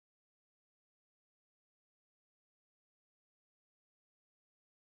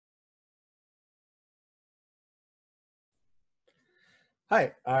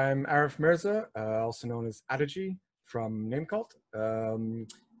Hi, I'm Arif Mirza, also known as Adiji from NameCult.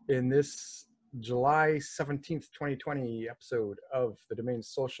 In this July 17th, 2020 episode of The Domain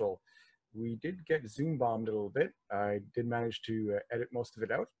Social, we did get Zoom bombed a little bit. I did manage to edit most of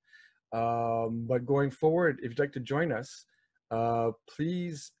it out. But going forward, if you'd like to join us,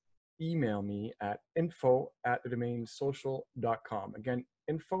 please email me at info@TheDomainSocial.com. Again,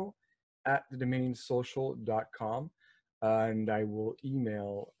 info@TheDomainSocial.com. And I will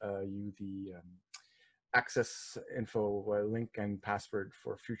email you the access info link and password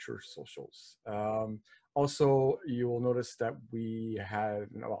for future socials. Also, you will notice that we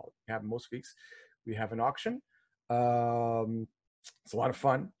have most weeks, we have an auction. It's a lot of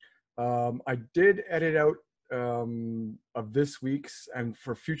fun. I did edit out of this week's, and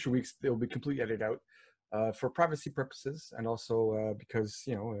for future weeks, they'll be completely edited out for privacy purposes, and also because,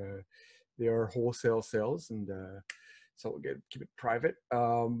 they are wholesale sales, and so we'll keep it private.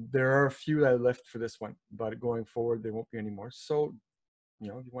 There are a few that I left for this one, but going forward, there won't be any more. So,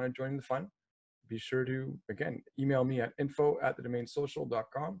 if you want to join the fun, be sure to, again, email me at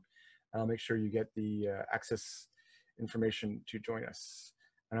info@TheDomainSocial.com. I'll make sure you get the access information to join us.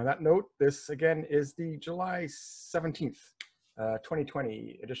 And on that note, this again is the July 17th,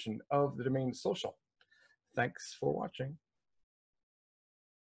 2020 edition of The Domain Social. Thanks for watching.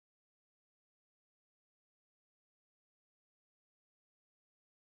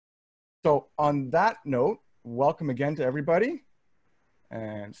 So on that note, welcome again to everybody,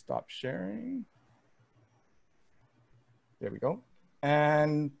 and stop sharing. There we go.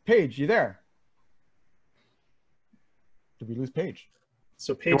 And Paige, you there? Did we lose Paige?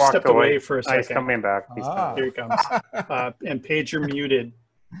 So Paige stepped away for a second. He's coming back. Here he comes. And Paige, you're muted.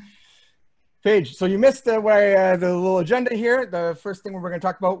 Paige, so you missed the little agenda here. The first thing we're going to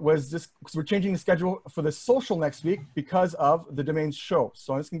talk about was this, because we're changing the schedule for the social next week because of the domain show.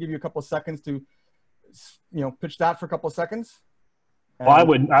 So I'm just going to give you a couple of seconds to, pitch that for a couple of seconds. And well,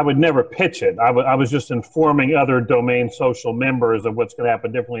 I would never pitch it. I was just informing other Domain Social members of what's going to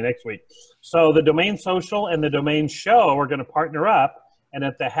happen differently next week. So the Domain Social and the Domain Show are going to partner up, and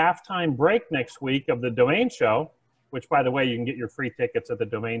at the halftime break next week of the Domain Show, which, by the way, you can get your free tickets at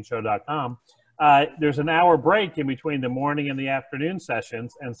TheDomainSocial.com. There's an hour break in between the morning and the afternoon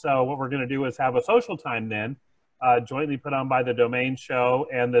sessions. And so what we're going to do is have a social time then, jointly put on by the Domain Show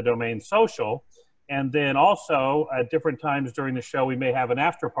and the Domain Social. And then also at different times during the show, we may have an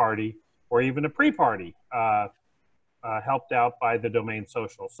after party or even a pre-party helped out by the Domain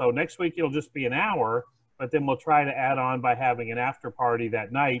Social. So next week, it'll just be an hour, but then we'll try to add on by having an after party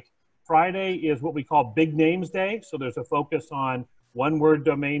that night. Friday is what we call Big Names Day. So there's a focus on one-word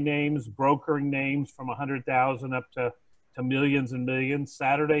domain names, brokering names from 100,000 up to millions and millions.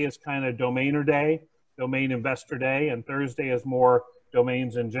 Saturday is kind of Domainer Day, Domain Investor Day, and Thursday is more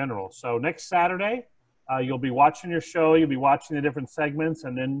domains in general. So next Saturday, you'll be watching your show, you'll be watching the different segments,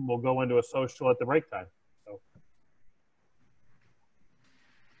 and then we'll go into a social at the break time. So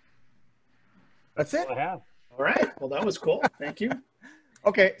that's it. All I have. All right. Well, that was cool. Thank you.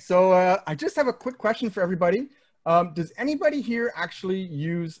 Okay, so I just have a quick question for everybody. Does anybody here actually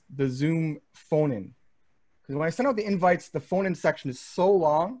use the Zoom phone-in? Because when I send out the invites, the phone-in section is so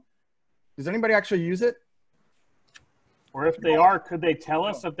long. Does anybody actually use it? Or if they are, could they tell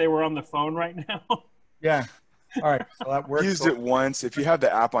us if they were on the phone right now? Yeah. All right, so that works. Used it once. If you have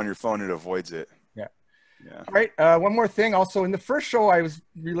the app on your phone, it avoids it. Yeah. Yeah. All right, one more thing. Also, in the first show, I was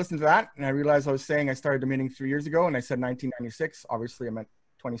re-listening to that, and I realized I was saying I started domaining 3 years ago, and I said 1996. Obviously, I meant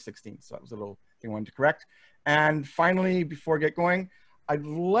 2016, so that was a little thing I wanted to correct. And finally, before I get going, I'd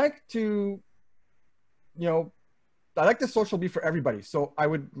like to, I like the social be for everybody. So I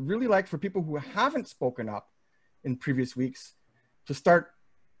would really like for people who haven't spoken up in previous weeks to start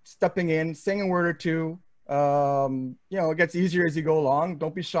stepping in, saying a word or two. It gets easier as you go along.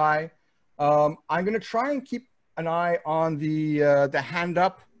 Don't be shy. I'm going to try and keep an eye on the hand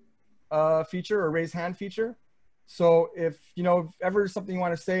up feature or raise hand feature. So if ever something you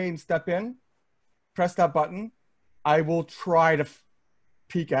want to say and step in, press that button. I will try to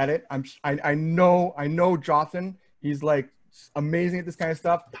peek at it. I know Jonathan. He's like amazing at this kind of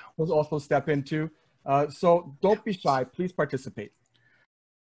stuff. He'll also step in too. So don't be shy. Please participate.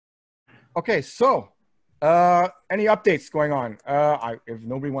 Okay, so any updates going on? If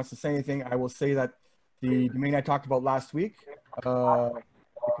nobody wants to say anything, I will say that the domain I talked about last week, the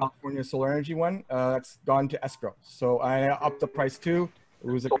California Solar Energy one, that's gone to escrow. So I upped the price too. It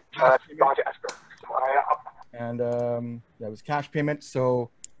was a cash payment. And yeah, it was cash payment. So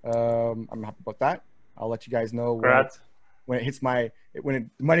I'm happy about that. I'll let you guys know when it hits the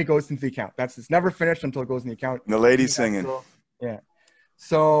money goes into the account. It's never finished until it goes in the account. And the lady's singing. Yeah.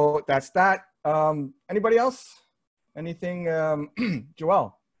 So that's that. Anybody else? Anything,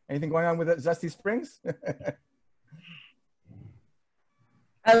 Joelle? Anything going on with Zesty Springs?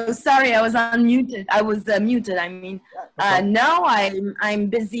 Oh, sorry, I was unmuted. I was muted. I mean, no, I'm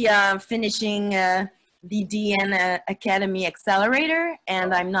busy finishing the DN Academy Accelerator,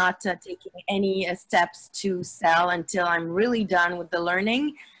 and I'm not taking any steps to sell until I'm really done with the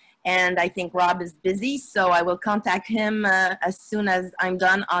learning. And I think Rob is busy, so I will contact him as soon as I'm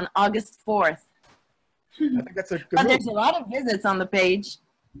done on August 4th. I think that's a good But move. there's a lot of visits on the page.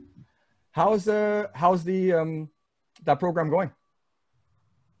 How's the that program going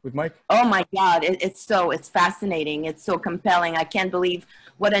with Mike? Oh my God, it's fascinating. It's so compelling. I can't believe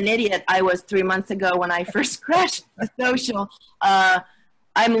what an idiot I was 3 months ago when I first crashed the social.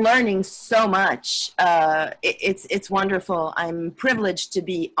 I'm learning so much. It's wonderful. I'm privileged to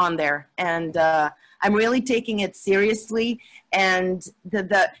be on there, and I'm really taking it seriously. And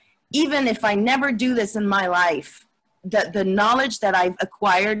even if I never do this in my life, the knowledge that I've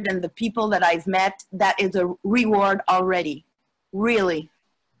acquired and the people that I've met, that is a reward already. Really,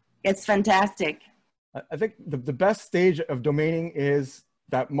 it's fantastic. I think the best stage of domaining is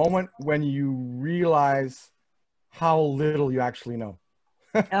that moment when you realize how little you actually know.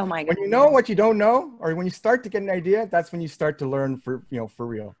 Oh my God. When you know what you don't know, or when you start to get an idea, that's when you start to learn for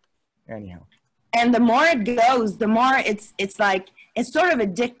real. Anyhow. And the more it goes, the more it's like, it's sort of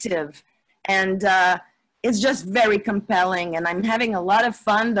addictive, and it's just very compelling. And I'm having a lot of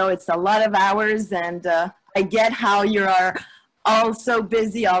fun, though it's a lot of hours, and I get how you are all so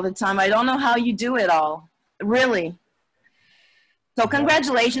busy all the time. I don't know how you do it all, really. So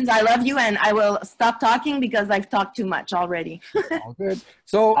congratulations, I love you, and I will stop talking because I've talked too much already. All good.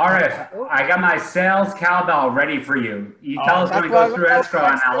 So, all right, I got my sales cowbell ready for you. You tell us when it goes through escrow,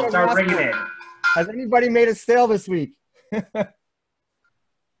 and I will start ringing it. Has anybody made a sale this week?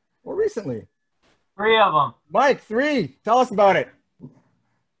 Or recently? 3 of them. Mike, 3. Tell us about it.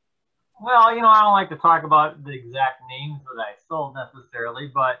 Well, I don't like to talk about the exact names that I sold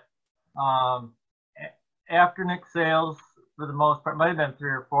necessarily, but after Nick sales, for the most part, might have been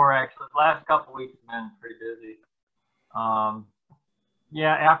 3 or 4 actually. The last couple of weeks have been pretty busy.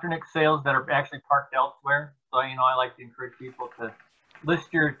 Yeah, after Nick sales that are actually parked elsewhere. So, I like to encourage people to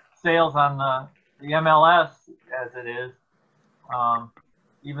list your sales on the MLS as it is,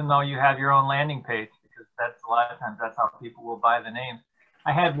 even though you have your own landing page, because that's a lot of times that's how people will buy the names.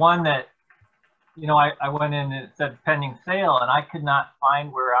 I had one that, I went in and it said pending sale, and I could not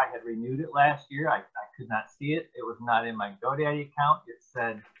find where I had renewed it last year. I could not see it. It was not in my GoDaddy account. It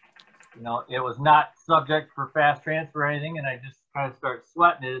said, it was not subject for fast transfer or anything, and I just kind of started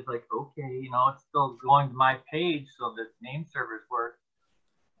sweating it. It's like, okay, it's still going to my page, so the name servers work.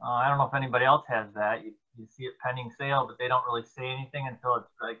 I don't know if anybody else has that. You see it pending sale, but they don't really say anything until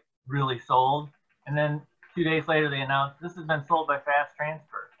it's like really sold. And then 2 days later, they announce this has been sold by fast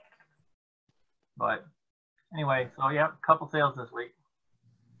transfer. But anyway, so yeah, a couple sales this week.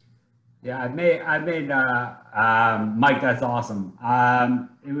 Yeah, I made Mike, that's awesome.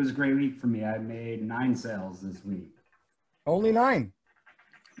 It was a great week for me. I made 9 sales this week. Only 9.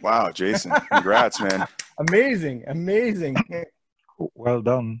 Wow, Jason, congrats, man. Amazing. Well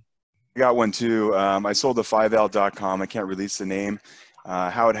done. I got one too. I sold to 5L.com. I can't release the name.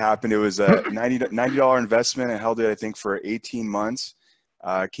 How it happened, it was a $90 investment. I held it, I think, for 18 months.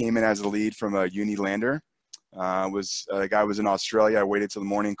 Came in as a lead from a uni lander. The guy was in Australia. I waited till the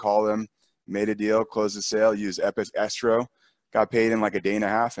morning, called him, made a deal, closed the sale, used Epic Escrow, got paid in like a day and a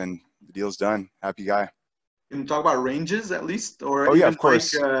half, and the deal's done. Happy guy. Can you talk about ranges at least, or oh yeah, of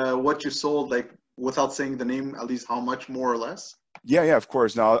course. Like, what you sold, like without saying the name, at least how much more or less? Yeah, of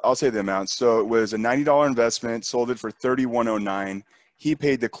course. Now I'll say the amount. So it was a $90 investment, sold it for $31.09. He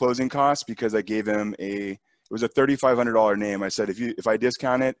paid the closing costs because I gave him it was a $3,500 name. I said, if I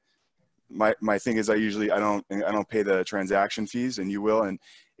discount it, my thing is I don't pay the transaction fees, and you will. And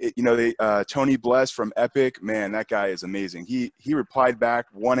Tony Bless from Epic, man, that guy is amazing. He replied back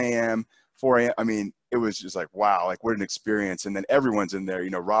 1 a.m., 4 a.m. I mean, it was just like, wow, like what an experience. And then everyone's in there.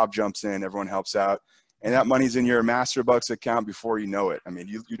 Rob jumps in, everyone helps out, and that money's in your Masterbucks account before you know it. I mean,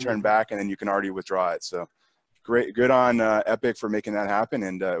 you turn back and then you can already withdraw it. So great, good on Epic for making that happen,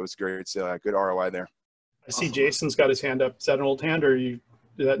 and it was great. So good ROI there. I see Jason's got his hand up. Is that an old hand, or is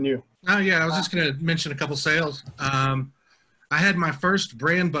that new? Oh yeah, I was just going to mention a couple sales. I had my first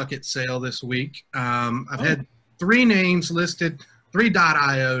brand bucket sale this week. I've had 3 names listed, 3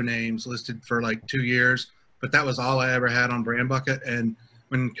 .io names listed for like 2 years, but that was all I ever had on brand bucket. And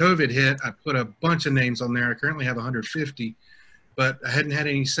when COVID hit, I put a bunch of names on there. I currently have 150, but I hadn't had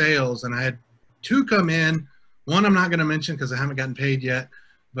any sales, and I had 2 come in. One I'm not going to mention because I haven't gotten paid yet,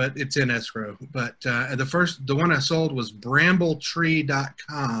 but it's in escrow. But the one I sold was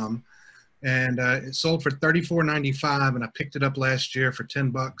brambletree.com, and it sold for $34.95, and I picked it up last year for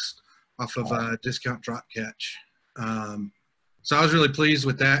 $10 off of discount drop catch. So I was really pleased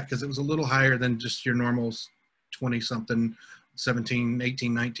with that because it was a little higher than just your normal 20-something, 17,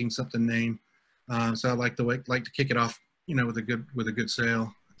 18, 19-something name. So I like to kick it off, with a good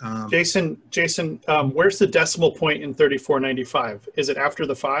sale. Jason, where's the decimal point in 34.95? Is it after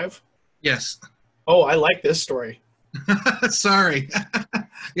the 5? Yes. Oh, I like this story. Sorry.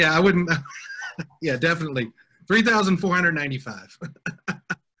 Yeah, I wouldn't. Yeah, definitely. 3,495.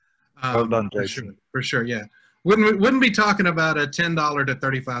 Well done, Jason. For sure. Yeah. Wouldn't be talking about a $10 to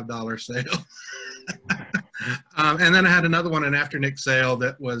 $35 sale. And then I had another one, an afternick sale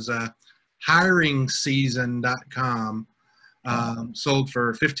that was hiringseason.com, sold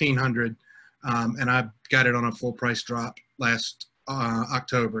for $1,500, and I got it on a full price drop last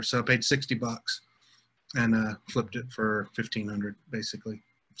October, so I paid $60 and flipped it for $1,500 basically.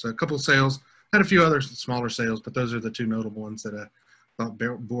 So a couple of sales, had a few other smaller sales, but those are the two notable ones that I thought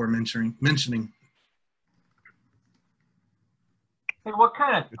bore mentioning. Hey, what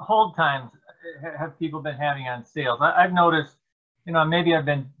kind of hold times have people been having on sales? I've noticed, maybe I've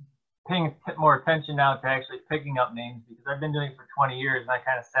been paying more attention now to actually picking up names because I've been doing it for 20 years, and I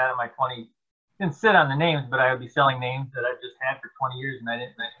kind of sat on my 20, didn't sit on the names, but I would be selling names that I've just had for 20 years, and I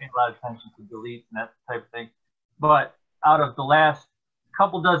didn't pay a lot of attention to deletes and that type of thing. But out of the last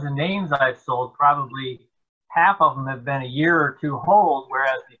couple dozen names I've sold, probably half of them have been a year or two hold,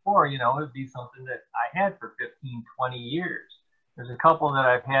 whereas before, it would be something that I had for 15, 20 years. There's a couple that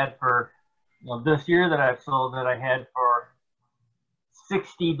I've had for, this year that I've sold that I had for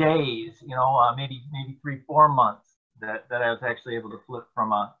 60 days, maybe 3-4 months that I was actually able to flip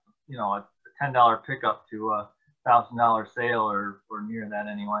from a $10 pickup to a $1,000 sale or near that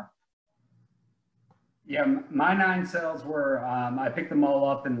anyway. Yeah, my 9 sales were, I picked them all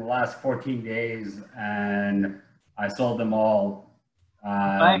up in the last 14 days and I sold them all.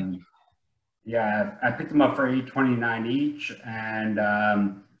 Yeah, I picked them up for $8.29 each, and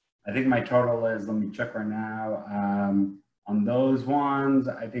I think my total is, let me check right now, on those ones,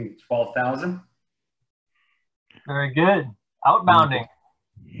 I think 12,000. Very good. Outbounding.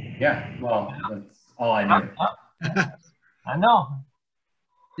 Yeah, well, that's all I do. I know.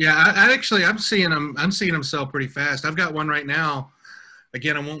 Yeah, I'm seeing them sell pretty fast. I've got one right now.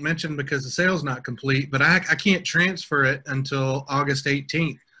 Again, I won't mention because the sale's not complete, but I can't transfer it until August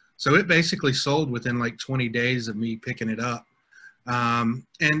 18th. So it basically sold within like 20 days of me picking it up. And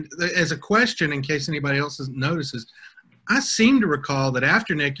as a question, in case anybody else notices, I seem to recall that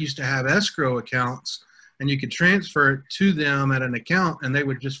Afternick used to have escrow accounts and you could transfer it to them at an account and they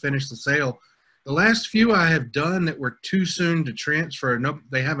would just finish the sale. The last few I have done that were too soon to transfer, no,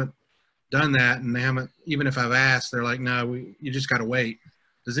 they haven't done that, and they haven't, even if I've asked, they're like, no, you just got to wait.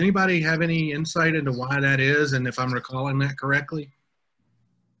 Does anybody have any insight into why that is, and if I'm recalling that correctly?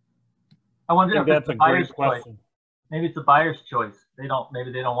 I wonder if that's it's a buyer's great question. choice. Maybe it's a buyer's choice.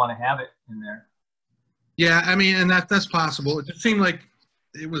 Maybe they don't want to have it in there. Yeah, I mean, and that's possible. It just seemed like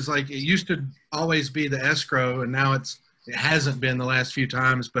it used to always be the escrow, and now it hasn't been the last few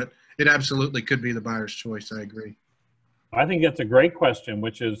times, but it absolutely could be the buyer's choice. I agree. I think that's a great question,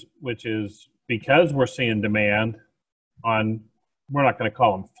 which is because we're seeing demand on, we're not going to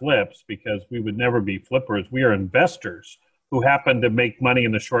call them flips because we would never be flippers. We are investors who happen to make money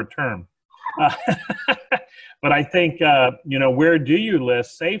in the short term. But I think, where do you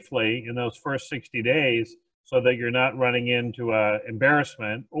list safely in those first 60 days so that you're not running into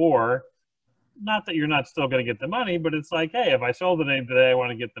embarrassment, or not that you're not still going to get the money, but it's like, hey, if I sold the name today, I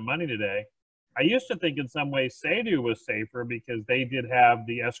want to get the money today. I used to think in some ways Say-Do was safer because they did have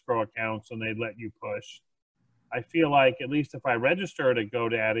the escrow accounts and they'd let you push. I feel like at least if I register at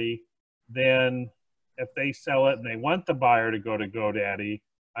GoDaddy, then if they sell it and they want the buyer to go to GoDaddy,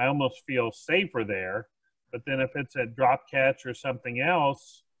 I almost feel safer there. But then if it's at Dropcatch or something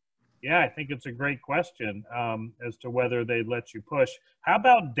else, yeah, I think it's a great question as to whether they'd let you push. How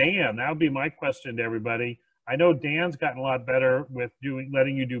about Dan? That would be my question to everybody. I know Dan's gotten a lot better with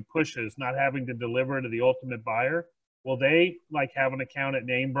letting you do pushes, not having to deliver to the ultimate buyer. Will they have an account at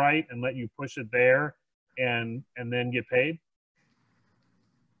NameBright and let you push it there and then get paid?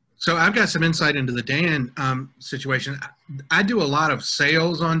 So I've got some insight into the Dan situation. I do a lot of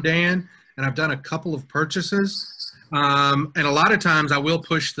sales on Dan, and I've done a couple of purchases. And a lot of times I will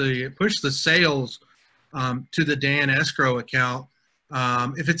push the sales to the Dan escrow account.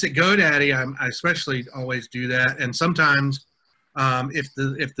 If it's at GoDaddy, I especially always do that. And sometimes if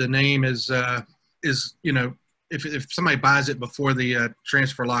the name is if somebody buys it before the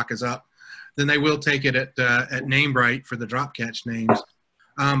transfer lock is up, then they will take it at NameBright for the drop catch names.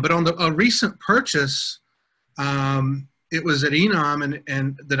 But on a recent purchase, it was at Enom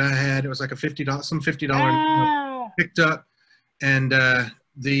and that I had, it was like a $50 picked up, and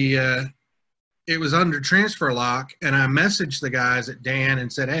it was under transfer lock, and I messaged the guys at Dan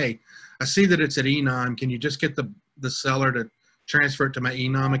and said, hey, I see that it's at Enom. Can you just get the seller to transfer it to my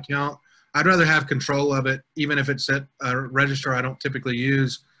Enom account? I'd rather have control of it, even if it's at a register I don't typically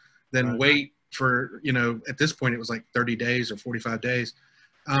use, than wait for, at this point it was like 30 days or 45 days.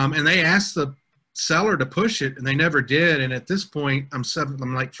 And they asked the seller to push it, and they never did. And at this point, I'm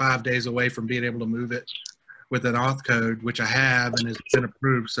like 5 days away from being able to move it with an auth code, which I have and has been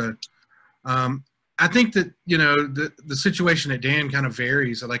approved. So I think that, the situation at Dan kind of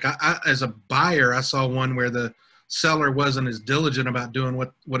varies. Like I as a buyer, I saw one where the seller wasn't as diligent about doing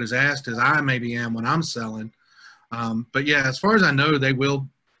what is asked as I maybe am when I'm selling. But yeah, as far as I know, they will,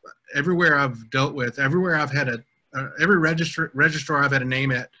 everywhere I've dealt with, everywhere I've had every registrar I've had a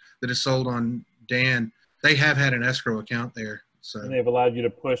name at that is sold on Dan, they have had an escrow account there. So and they've allowed you to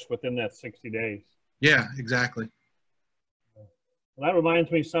push within that 60 days. Yeah, exactly. Well, that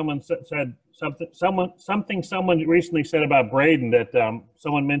reminds me, someone said someone recently said about Braden that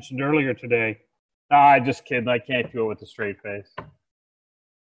someone mentioned earlier today. Just kidding. I can't do it with a straight face. All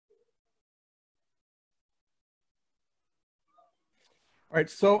right,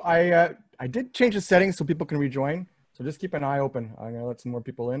 so I did change the settings so people can rejoin. So just keep an eye open. I'm gonna let some more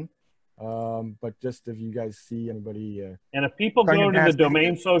people in. But just if you guys see anybody. And if people go to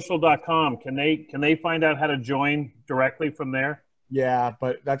TheDomainSocial.com, can they find out how to join directly from there? Yeah,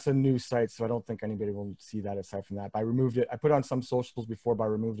 but that's a new site, so I don't think anybody will see that aside from that. But I removed it. I put it on some socials before, but I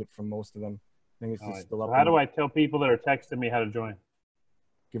removed it from most of them. I think it's just still up. So how do I tell people that are texting me how to join?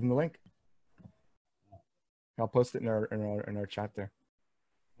 Give them the link. I'll post it in our chat there.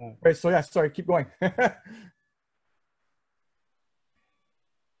 All right, so yeah, sorry, keep going.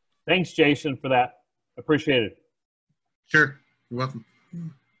 Thanks, Jason, for that. Appreciate it. Sure, you're welcome.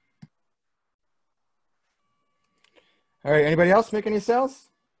 All right, anybody else make any sales?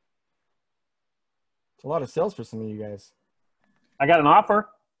 It's a lot of sales for some of you guys. I got an offer.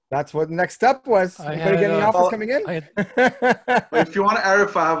 That's what the next step was. Anybody get any offers coming in? If you want to,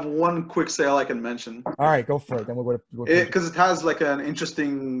 Arif, I have one quick sale I can mention. All right, go for it. Then we'll go because it has like an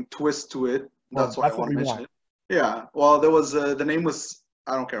interesting twist to it. That's why I want to mention it. Yeah. Well, there was the name was,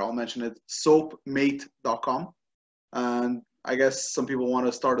 I don't care. I'll mention it. Soapmate.com, and I guess some people want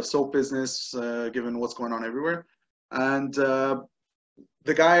to start a soap business given what's going on everywhere. And the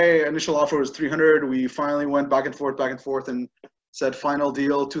guy initial offer was $300. We finally went back and forth, and said final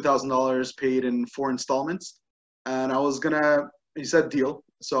deal $2,000 paid in 4 installments. And he said deal,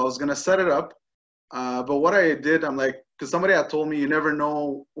 so I was gonna set it up. But what I did, I'm like, because somebody had told me you never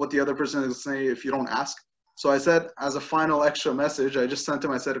know what the other person is saying if you don't ask. So I said, as a final extra message, I just sent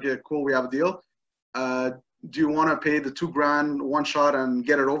him. I said, okay, cool, we have a deal. Do you want to pay the $2,000 one shot and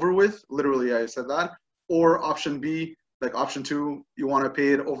get it over with? Literally, I said that. Or option B, like option 2, you want to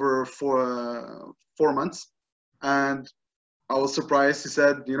pay it over 4 months. And I was surprised. He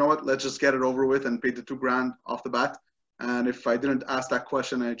said, you know what, let's just get it over with and pay the $2,000 off the bat. And if I didn't ask that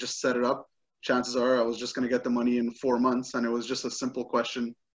question, I just set it up, chances are I was just going to get the money in 4 months. And it was just a simple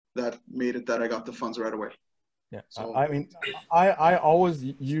question that made it that I got the funds right away. Yeah. So, I mean, I always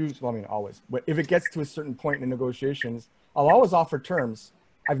use, well, I mean, always, but if it gets to a certain point in negotiations, I'll always offer terms.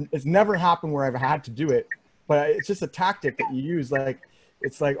 It's never happened where I've had to do it, but it's just a tactic that you use. Like,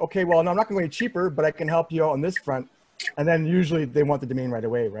 it's like, okay, well, no, I'm not going to go any cheaper, but I can help you out on this front. And then usually they want the domain right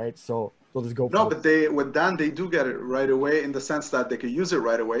away, right? So they'll just go for it. No, but with Dan, they do get it right away in the sense that they could use it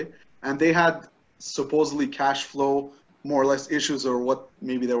right away. And they had supposedly cash flow, more or less issues, or what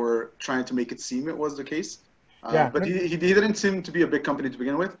maybe they were trying to make it seem it was the case. But he didn't seem to be a big company to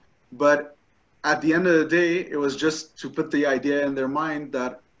begin with. But at the end of the day, it was just to put the idea in their mind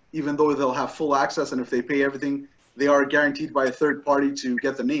that even though they'll have full access and if they pay everything, they are guaranteed by a third party to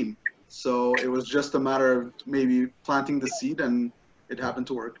get the name. So it was just a matter of maybe planting the seed, and it happened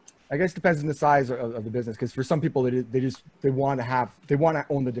to work. I guess it depends on the size of the business, because for some people they want to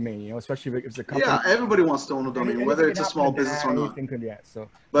own the domain, you know, especially if it's a company. Yeah, everybody wants to own a domain, whether it's a small business or not. So,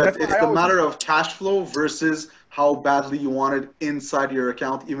 but it's the matter of cash flow versus how badly you want it inside your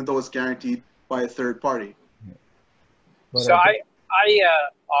account, even though it's guaranteed by a third party. So I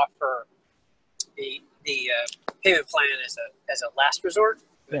offer the payment plan as a last resort.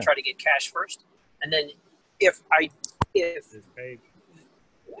 Try to get cash first, and then if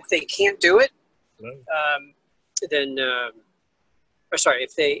they can't do it, then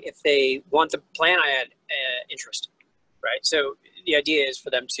if they want the plan, I interest, right? So the idea is for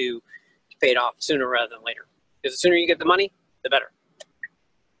them to pay it off sooner rather than later. Because the sooner you get the money, the better.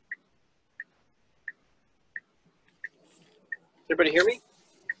 Everybody hear me?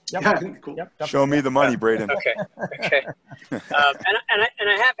 Yep. Yeah, cool. Yep. Show me the money, Braden. Okay. And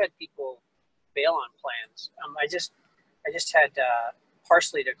I have had people bail on plans. I just had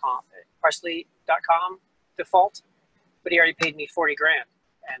Parsley.com default, but he already paid me $40,000,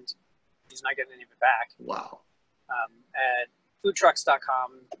 and he's not getting any of it back. Wow. And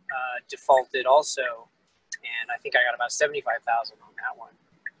foodtrucks.com defaulted also, and I think I got about $75,000 on that one.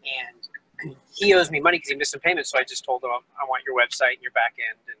 And he owes me money because he missed some payments, so I just told him, I want your website and your back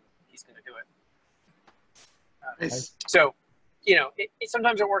end, and he's going to do it. Nice. So, you know,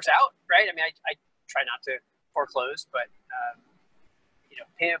 sometimes it works out, right? I mean, I try not to foreclose, but, you know,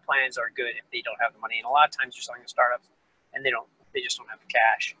 payment plans are good if they don't have the money. And a lot of times you're selling to startups, and they just don't have the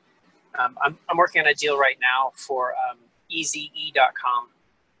cash. I'm working on a deal right now for EZE.com,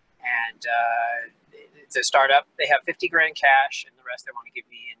 and it's a startup. They have $50,000 cash, and the rest they want to give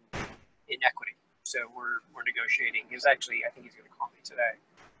me in equity. So we're negotiating. I think he's going to call me today.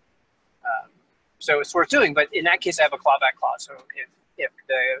 So it's worth doing. But in that case, I have a clawback clause. So if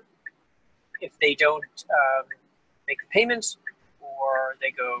they don't make the payments, or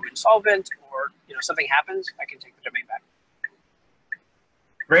they go insolvent, or something happens, I can take the domain back.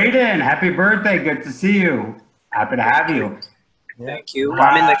 Braden, happy birthday! Good to see you. Happy to have you. Thank you.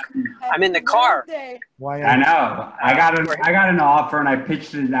 I'm in the car. I know. I got an offer, and I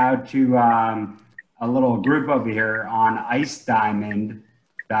pitched it out to a little group over here on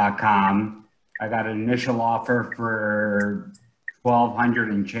IceDiamond.com. I got an initial offer for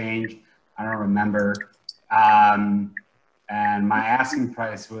 $1,200 and change. I don't remember. And my asking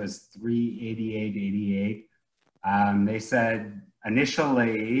price was $388.88. They said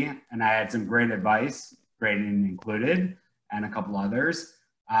initially, and I had some great advice, Braden included, and a couple others.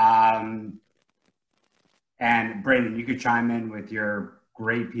 And Braden, you could chime in with your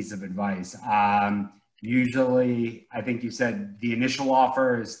great piece of advice. Usually, I think you said the initial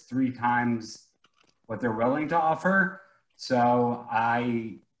offer is 3 times what they're willing to offer. So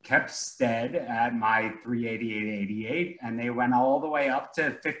I kept stead at my $388.88, and they went all the way up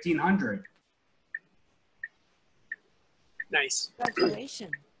to $1,500. Nice.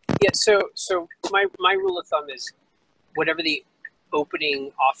 Congratulations. Yeah. So my rule of thumb is whatever the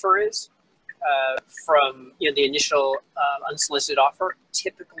opening offer is from the initial unsolicited offer,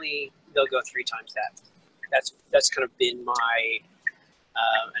 typically they'll go 3 times that. That's kind of been my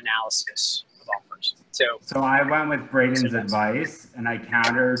analysis of offers. So I went with Braden's advice, and I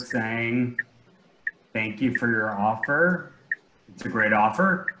countered saying, "Thank you for your offer. It's a great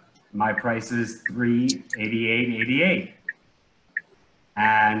offer. My price is $388.88."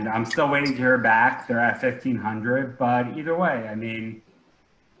 And I'm still waiting to hear back. They're at $1,500, but either way, I mean,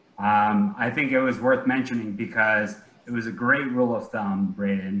 I think it was worth mentioning because it was a great rule of thumb,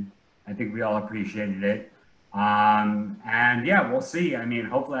 Braden. I think we all appreciated it. And yeah, we'll see. I mean,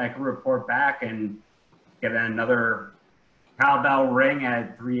 hopefully I can report back and get another cowbell ring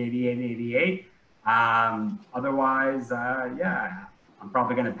at $388.88. Otherwise, yeah, I'm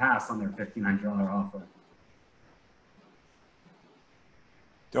probably going to pass on their $1,500 offer.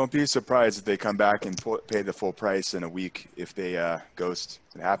 Don't be surprised if they come back and pay the full price in a week if they ghost.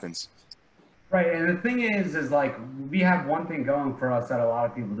 It happens. Right, and the thing is like we have one thing going for us that a lot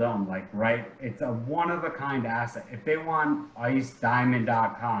of people don't. Like, right, it's a one-of-a-kind asset. If they want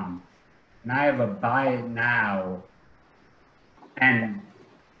IceDiamond.com, and I have a buy it now, and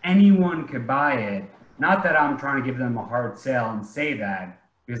anyone could buy it. Not that I'm trying to give them a hard sale and say that,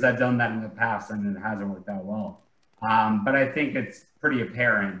 because I've done that in the past and it hasn't worked out well. But I think it's pretty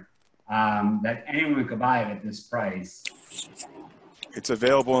apparent that anyone could buy it at this price. It's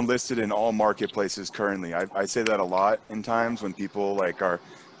available and listed in all marketplaces currently. I say that a lot in times when people like are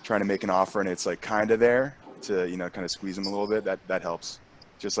trying to make an offer and it's like kind of there to, kind of squeeze them a little bit. That helps.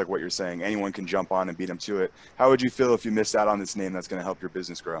 Just like what you're saying, anyone can jump on and beat them to it. How would you feel if you missed out on this name that's going to help your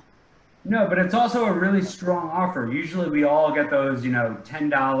business grow? No, but it's also a really strong offer. Usually we all get those, $10,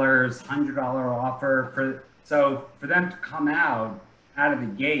 $100 offer so for them to come out of the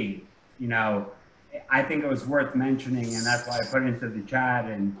gate, I think it was worth mentioning, and that's why I put it into the chat,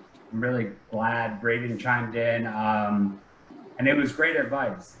 and I'm really glad Braden chimed in, and it was great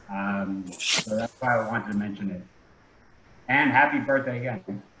advice. So that's why I wanted to mention it. And happy birthday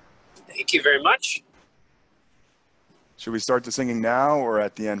again. Thank you very much. Should we start the singing now or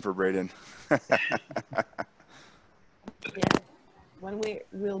at the end for Braden? Yeah, when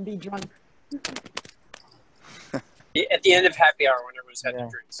we'll be drunk. At the end of happy hour when everyone's had their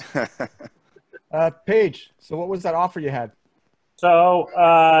drinks. Paige, so what was that offer you had? So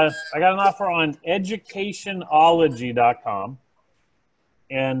I got an offer on educationology.com.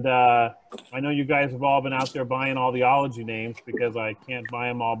 And I know you guys have all been out there buying all the ology names because I can't buy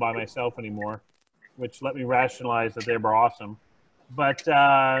them all by myself anymore, which let me rationalize that they were awesome. But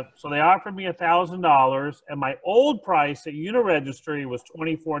so they offered me $1,000, and my old price at Uniregistry was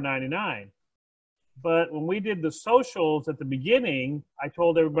 $24.99. But when we did the socials at the beginning, I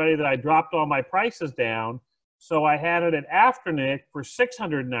told everybody that I dropped all my prices down, so I had it at Afternic for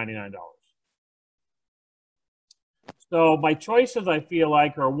 $699. So my choices, I feel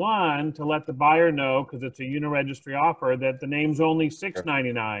like, are one, to let the buyer know, because it's a Uniregistry offer, that the name's only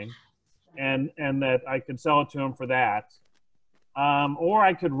 $6.99, and that I could sell it to him for that. Or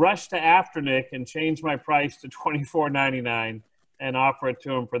I could rush to Afternic and change my price to $24.99 and offer it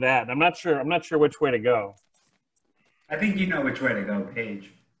to him for that. And I'm not sure which way to go. I think you know which way to go,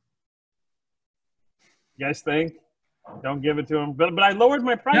 Paige. You guys think? Don't give it to him. But I lowered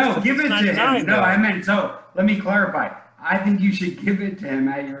my price No, to give it to him. $6.99. No, I meant, so let me clarify. I think you should give it to him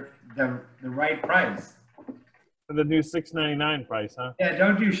at the right price. For the new $6.99 price, huh? Yeah,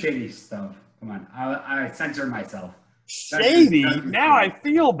 don't do shady stuff. Come on, I censor myself. Shady? Now I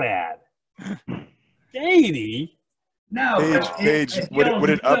feel bad. Shady? No, Paige, would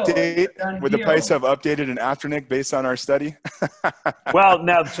it update? Would the price have updated in Afternic based on our study? Well,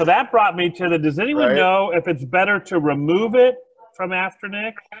 now, so that brought me to does anyone know if it's better to remove it from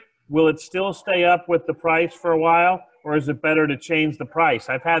Afternic? Will it still stay up with the price for a while, or is it better to change the price?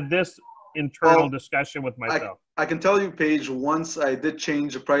 I've had this internal discussion with myself. I can tell you, Paige, once I did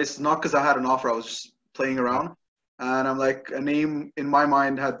change the price, not because I had an offer, I was just playing around. And I'm like, a name in my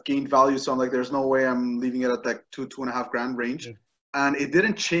mind had gained value. So I'm like, there's no way I'm leaving it at like $2,500 range. Yeah. And it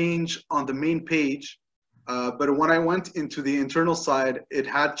didn't change on the main page. But when I went into the internal side, it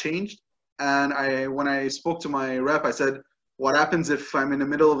had changed. And when I spoke to my rep, I said, what happens if I'm in the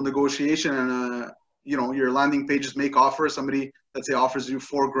middle of a negotiation and, your landing pages make offers, somebody, let's say, offers you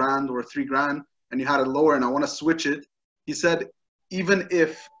 $4,000 or $3,000 and you had it lower and I want to switch it. He said, even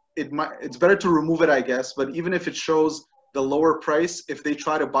if it's better to remove it, I guess, but even if it shows the lower price, if they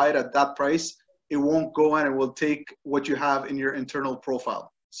try to buy it at that price, it won't go in and will take what you have in your internal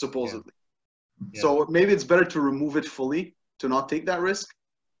profile, supposedly. Yeah. So maybe it's better to remove it fully, to not take that risk,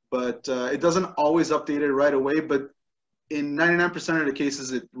 but it doesn't always update it right away, but in 99% of the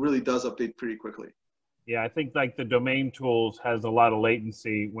cases, it really does update pretty quickly. Yeah, I think like the Domain Tools has a lot of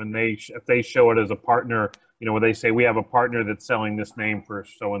latency when if they show it as a partner, where they say we have a partner that's selling this name for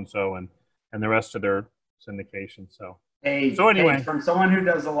so-and-so and the rest of their syndication. So anyway. From someone who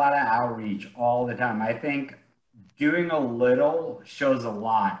does a lot of outreach all the time, I think doing a little shows a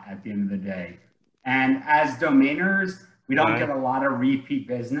lot at the end of the day. And as domainers, we don't get a lot of repeat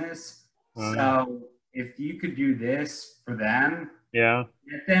business. So if you could do this for them,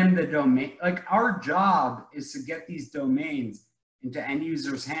 get them the domain. Like, our job is to get these domains into end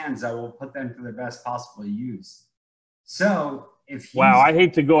users' hands that will put them to the best possible use. So if I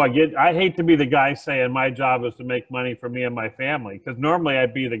hate to be the guy saying my job is to make money for me and my family, because normally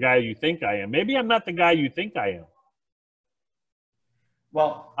I'd be the guy you think I am. Maybe I'm not the guy you think I am.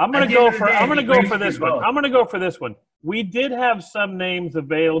 Well, I'm gonna go for this one. We did have some names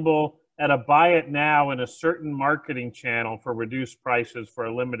available at a buy it now in a certain marketing channel for reduced prices for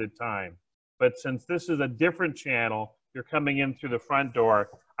a limited time. But since this is a different channel, you're coming in through the front door,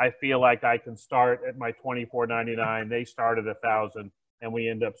 I feel like I can start at my $24.99. They start at $1,000, and we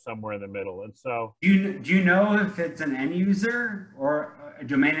end up somewhere in the middle. And so, do you know if it's an end user or a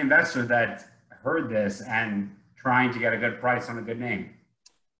domain investor that heard this and trying to get a good price on a good name?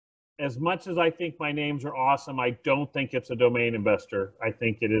 As much as I think my names are awesome, I don't think it's a domain investor. I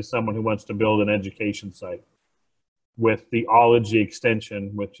think it is someone who wants to build an education site with the ology extension,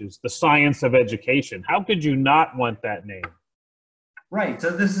 which is the science of education. How could you not want that name? Right.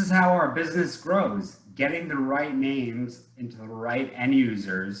 So this is how our business grows, getting the right names into the right end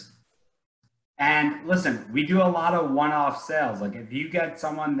users. And listen, we do a lot of one-off sales. Like, if you get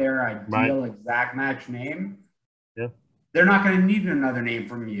someone their ideal exact match name, they're not going to need another name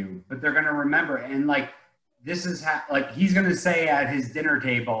from you, but they're going to remember. And like, this is how, like, he's going to say at his dinner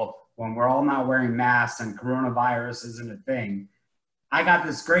table, when we're all not wearing masks and coronavirus isn't a thing, I got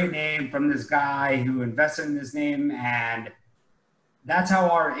this great name from this guy who invested in this name. And that's how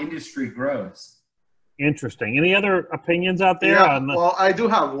our industry grows. Interesting. Any other opinions out there? Yeah, well, I do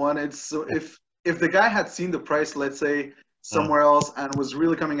have one. It's if the guy had seen the price, let's say, somewhere else and was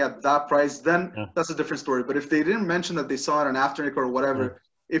really coming at that price, then that's a different story. But if they didn't mention that they saw it on Afternic or whatever,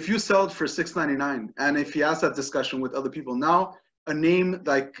 if you sell it for $6.99 and if he has that discussion with other people, now a name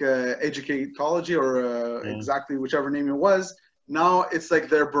like educatology or exactly whichever name it was. Now it's like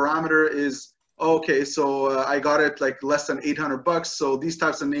their barometer is, okay, so I got it like less than $800. So these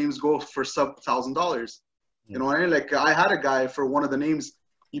types of names go for sub $1,000. You know what I mean? Like I had a guy for one of the names,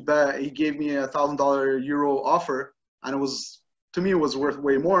 he gave me $1,000 euro offer, and it was, to me, it was worth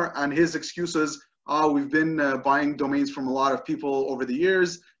way more. And his excuse is, we've been buying domains from a lot of people over the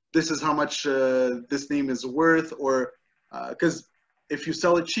years. This is how much this name is worth, or because if you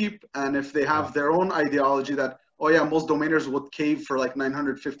sell it cheap, and if they have their own ideology that, oh yeah, most domainers would cave for like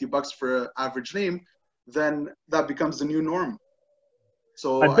 $950 for an average name, then that becomes the new norm.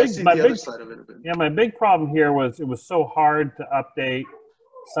 So I see the other side of it a bit. Yeah, my big problem here was it was so hard to update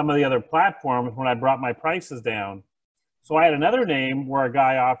some of the other platforms when I brought my prices down. So I had another name where a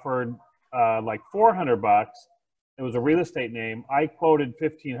guy offered like $400. It was a real estate name. I quoted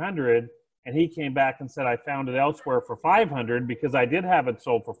 $1,500, and he came back and said I found it elsewhere for $500 because I did have it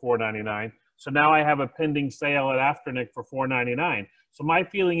sold for $499. So now I have a pending sale at Afternic for $499. So my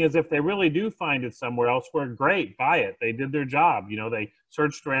feeling is if they really do find it somewhere elsewhere, great, buy it. They did their job. You know, they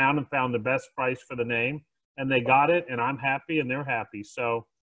searched around and found the best price for the name, and they got it, and I'm happy and they're happy. So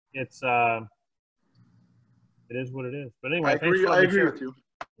it's it is what it is. But anyway, I agree with you.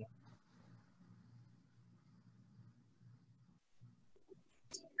 Yeah.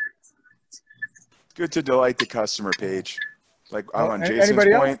 Good to delight the customer, Paige. Like I'm on Jason's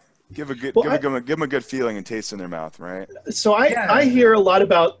point. Give them a good feeling and taste in their mouth, right? So I hear a lot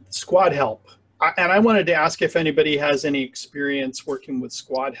about Squad Help, and I wanted to ask if anybody has any experience working with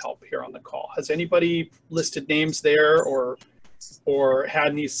Squad Help here on the call. Has anybody listed names there or had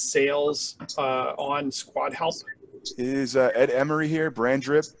any sales on Squad Help? Is Ed Emery here, Brand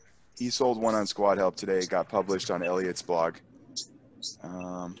Drip? He sold one on Squad Help today. It got published on Elliot's blog.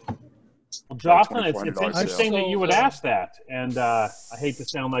 Well, Jocelyn, it's interesting that you would ask that. And I hate to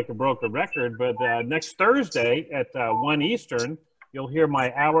sound like a broken record, but next Thursday at 1 Eastern, you'll hear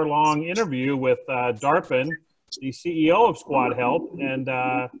my hour-long interview with Darpin, the CEO of Squad Help, and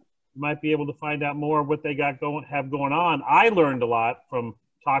you might be able to find out more of what they have going on. I learned a lot from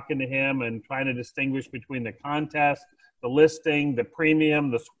talking to him and trying to distinguish between the contest, the listing, the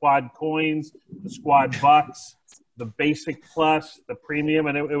premium, the Squad coins, the Squad bucks, the basic plus, the premium,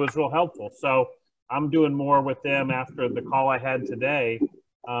 and it was real helpful. So I'm doing more with them after the call I had today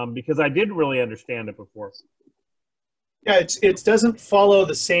because I didn't really understand it before. Yeah, it doesn't follow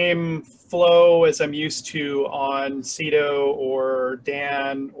the same flow as I'm used to on Cito or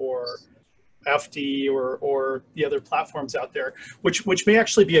Dan or FD or the other platforms out there, which may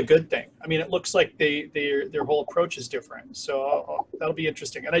actually be a good thing. I mean, it looks like their whole approach is different, so that'll be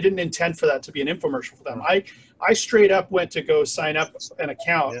interesting. And I didn't intend for that to be an infomercial for them. I straight up went to go sign up an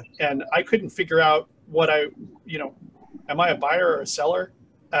account, and I couldn't figure out what am I a buyer or a seller?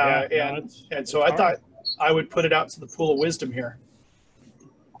 And so I thought I would put it out to the pool of wisdom here.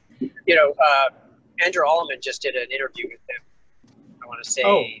 Andrew Alleman just did an interview with him. I want to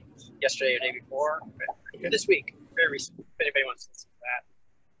say yesterday or the day before, but this week, very recent. If anybody wants to listen to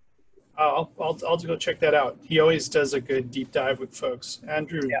that. I'll go check that out. He always does a good deep dive with folks.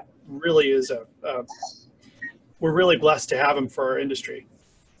 Andrew really is we're really blessed to have him for our industry.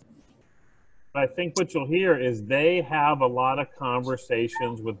 I think what you'll hear is they have a lot of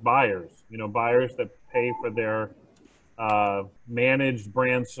conversations with buyers, buyers that pay for their managed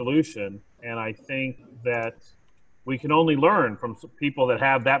brand solution. And I think that we can only learn from people that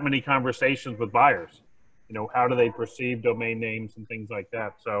have that many conversations with buyers. How do they perceive domain names and things like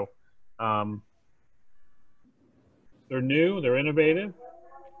that? So they're new, they're innovative,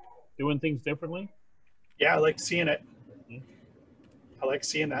 doing things differently. Yeah, I like seeing it. I like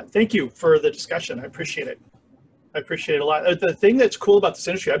seeing that. Thank you for the discussion. I appreciate it. I appreciate it a lot. The thing that's cool about this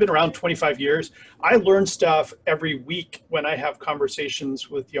industry, I've been around 25 years. I learn stuff every week when I have conversations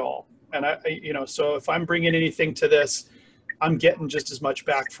with y'all. And so if I'm bringing anything to this, I'm getting just as much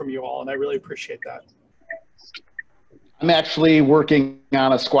back from you all. And I really appreciate that. I'm actually working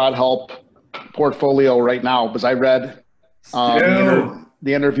on a Squad Help portfolio right now because I read the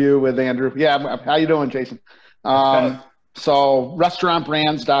interview with Andrew. Yeah. How you doing, Jason? So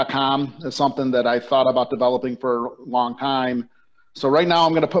restaurantbrands.com is something that I thought about developing for a long time. So right now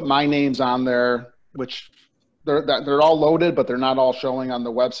I'm going to put my names on there, which they're all loaded, but they're not all showing on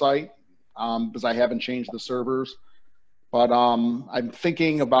the website because I haven't changed the servers. But I'm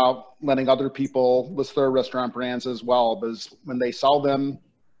thinking about letting other people list their restaurant brands as well, because when they sell them,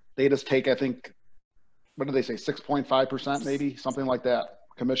 they just take, I think, what do they say, 6.5% maybe, something like that,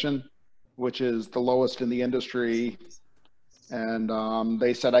 commission, which is the lowest in the industry. And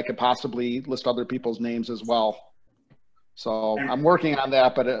they said I could possibly list other people's names as well. So I'm working on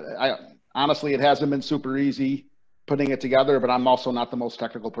that, but honestly, it hasn't been super easy putting it together, but I'm also not the most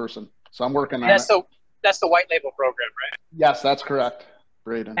technical person. So I'm working on it. That's the white label program, right? Yes, that's correct,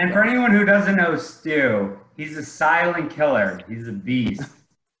 Braden. And for anyone who doesn't know Stu, he's a silent killer. He's a beast.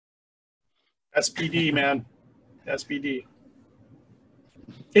 SPD, man. SPD.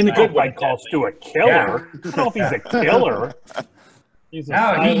 In the good way. I'd call Stu a killer. Yeah. I don't know if he's a killer.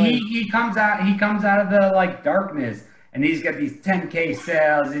 He comes out. He comes out of the darkness, and he's got these 10K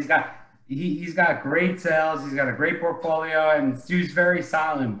sales. He's got great sales. He's got a great portfolio, and Stu's very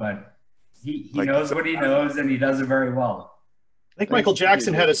silent, but he knows what he knows, and he does it very well. I think Michael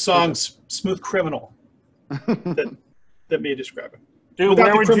Jackson had a song, "Smooth Criminal," that may describe it. Dude,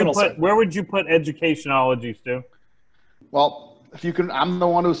 where would you put educationology, Stu? Well, if you can, I'm the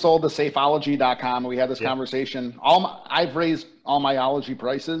one who sold the Safeology.com. We had this conversation. I've raised all my ology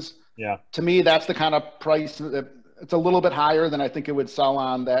prices. Yeah. To me, that's the kind of price that it's a little bit higher than I think it would sell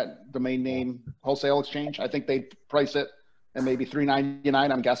on that domain name wholesale exchange. I think they price it at maybe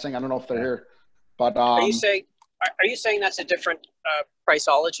 $3.99. I'm guessing. I don't know if they're here, but are you saying that's a different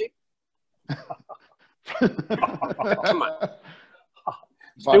priceology? Come on.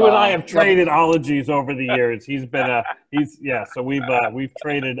 Stu and I have traded ologies over the years. So we've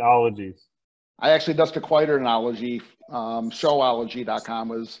traded ologies. I actually just acquired an ology. Showology.com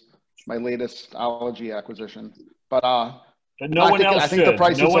was my latest ology acquisition. But no one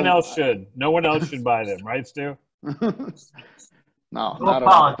else should. No one else should buy them, right, Stu? No, not at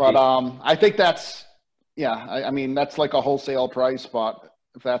all. But I think that's I mean that's like a wholesale price, but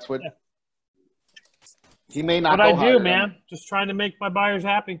if that's what he may not. What I do, man, just trying to make my buyers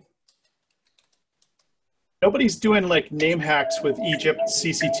happy. Nobody's doing like name hacks with Egypt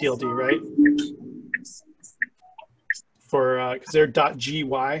CCTLD, right? For because they're .gy.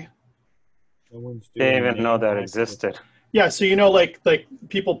 Didn't even know that existed. Yeah, so like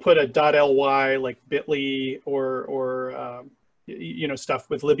people put a .ly like Bitly or stuff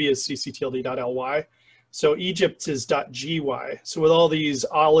with Libya's CCTLD.ly. So Egypt's is .gy. So with all these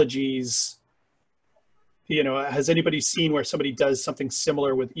ologies, has anybody seen where somebody does something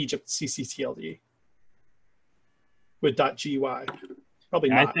similar with Egypt CCTLD with .gy? Probably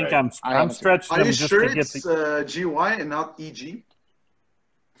not. I think I'm stretched. Are you sure it's GY and not EG?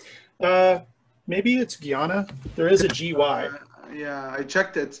 Maybe it's Guyana. There is a GY. Yeah, I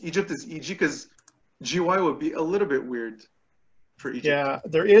checked it. Egypt is EG because GY would be a little bit weird for Egypt. Yeah,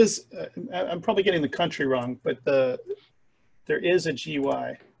 there is. I'm probably getting the country wrong, but there is a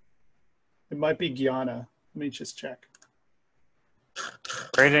GY. It might be Guyana. Let me just check.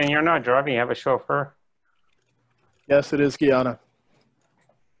 Brayden, you're not driving. You have a chauffeur. Yes, it is Guyana.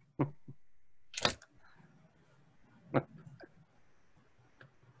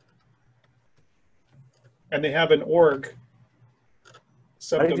 And they have an org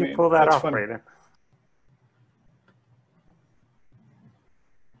subdomain. How did you pull that off, Brayden?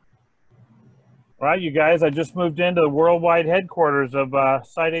 All right, you guys, I just moved into the worldwide headquarters of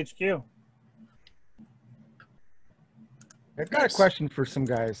Site HQ. I've got a question for some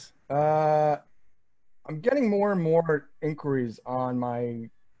guys. I'm getting more and more inquiries on my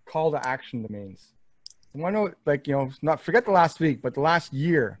call to action domains. I want to know, not forget the last week, but the last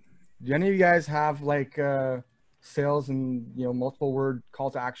year. Do any of you guys have sales and multiple word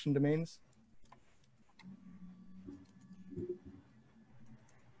call to action domains?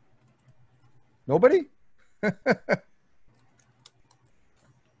 Nobody? The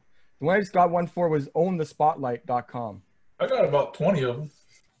one I just got one for was ownthespotlight.com. I got about 20 of them.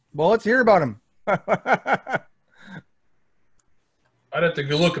 Well, let's hear about them. I'd have to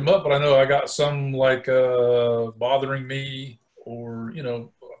go look them up, but I know I got some bothering me or,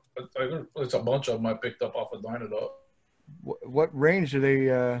 it's a bunch of them I picked up off of Dynadot. What range do they,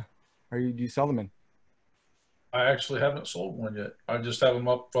 do you sell them in? I actually haven't sold one yet. I just have them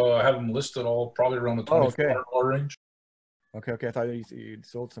up, I have them listed all probably around the $24 range. Okay. I thought you'd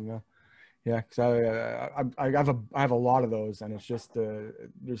sold some now. Yeah, because I have a lot of those, and it's just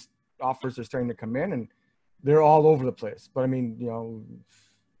there's offers are starting to come in, and they're all over the place. But I mean,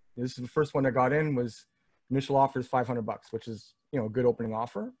 this is the first one I got in was initial offer is $500, which is a good opening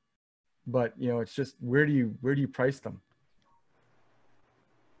offer. But it's just where do you price them?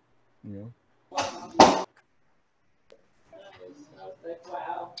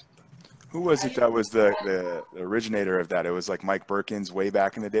 Who was it that was the originator of that? It was like Mike Birkins way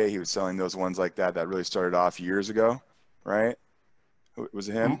back in the day. He was selling those ones like that really started off years ago, right? Was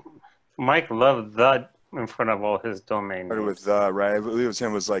it him? Mike loved the in front of all his domain names. With right? I believe it was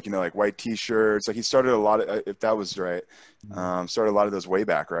him. Was like white T-shirts. Like he started a lot of, if that was right, started a lot of those way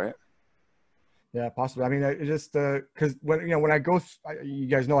back, right? Yeah, possibly. I mean, it just because when I go, you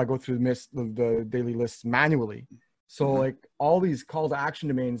guys know I go through the daily lists manually. So like all these call to action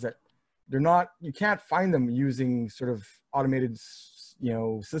domains that you can't find them using sort of automated,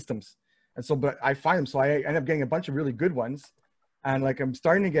 systems. And so, but I find them. So I end up getting a bunch of really good ones. And like, I'm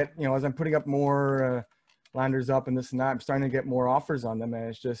starting to get, as I'm putting up more landers up and this and that, I'm starting to get more offers on them. And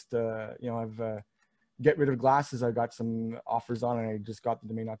it's just, I've get rid of glasses. I got some offers on, and I just got the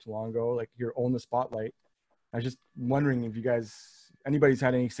domain not too long ago. Like your Own the Spotlight. I was just wondering if anybody's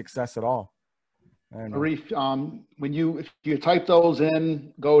had any success at all. Arif, if you type those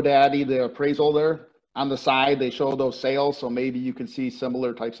in GoDaddy, the appraisal there on the side, they show those sales. So maybe you can see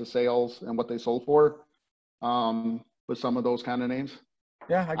similar types of sales and what they sold for with some of those kind of names.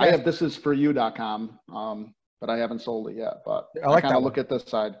 Yeah, I have thisisforyou.com, but I haven't sold it yet. But I kind of look at this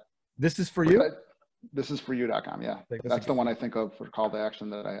side. This is for you. Thisisforyou.com. Yeah, that's the one I think of for call to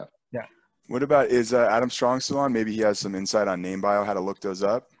action that I have. Yeah. What about, is Adam Strong still on? Maybe he has some insight on name bio, how to look those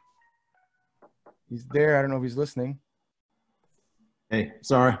up. He's there. I don't know if he's listening. Hey,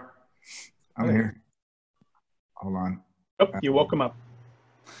 sorry. I'm here. Hold on. Oh, you woke him up.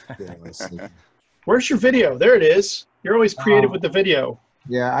 Yeah, let's see. Where's your video? There it is. You're always creative with the video.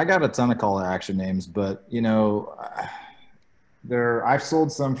 Yeah, I got a ton of call to action names, but I've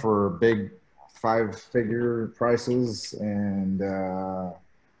sold some for big 5-figure prices, and I've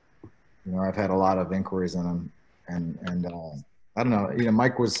had a lot of inquiries on them, and I don't know.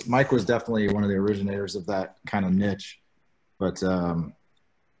 Mike was definitely one of the originators of that kind of niche, but I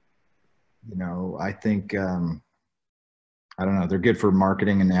think I don't know. They're good for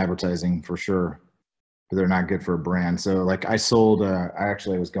marketing and advertising for sure, but they're not good for a brand. So like I sold. I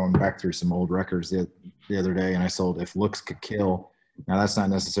was going back through some old records the other day, and I sold If Looks Could Kill. Now that's not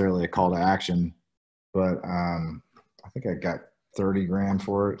necessarily a call to action, but I think I got 30 grand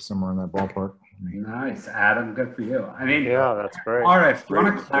for it, somewhere in that ballpark. Nice, Adam. Good for you. I mean, yeah, that's great. All right, do you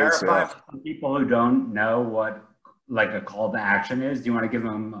want to clarify for some people who don't know what like a call to action is? Do you want to give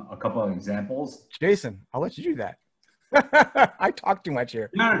them a couple of examples? Jason, I'll let you do that. I talk too much here.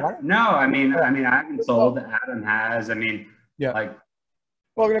 No. I mean, I haven't sold. Adam has. I mean, yeah. Like,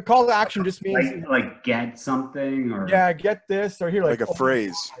 well, a call to action just means like get something, or get this, or here, like a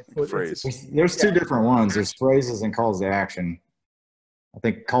phrase. There's two different ones. There's phrases and calls to action. I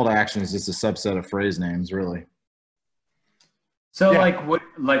think call to action is just a subset of phrase names, really. So would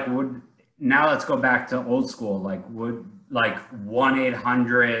now let's go back to old school. Would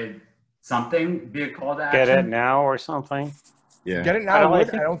 1-800 something be a call to action? Get it now or something? Yeah. Get it now. I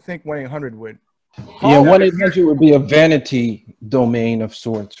don't think 1-800 would. Yeah, 1-800 would be a vanity domain of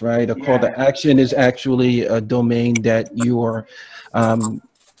sorts, right? A call to action is actually a domain that you are trying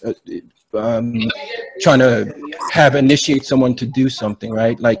to initiate someone to do something,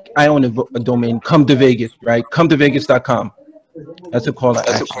 right? Like I own a domain, Come to Vegas, right? ComeToVegas.com. That's a call to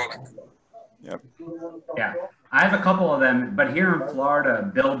action. Yep. Yeah, I have a couple of them, but here in Florida,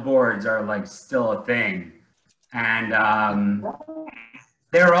 billboards are like still a thing, and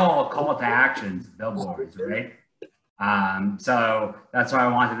they're all call to actions, billboards, right? So that's why I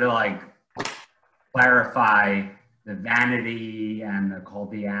wanted to clarify the vanity and the call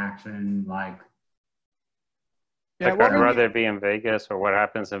to action, I'd rather be in Vegas, or what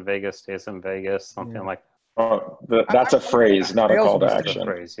happens in Vegas stays in Vegas, something like that. Oh, that's a phrase, not a call to action.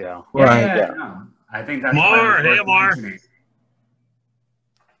 Phrase, yeah. Right. Yeah. No, I think that's Amar.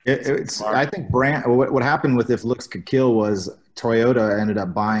 I think what happened with If Looks Could Kill was Toyota ended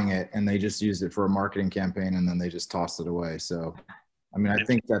up buying it, and they just used it for a marketing campaign, and then they just tossed it away. So, I mean, I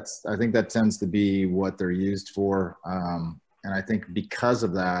think that tends to be what they're used for, and I think because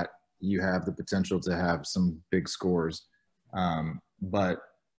of that, you have the potential to have some big scores. But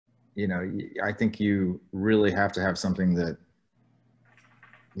I think you really have to have something that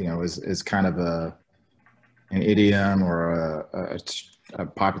is kind of an idiom or a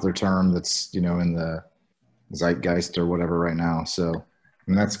popular term that's in the zeitgeist or whatever right now. So I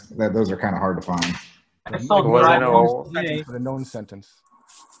mean, those are kind of hard to find. I sold Drive Home Today for the known sentence.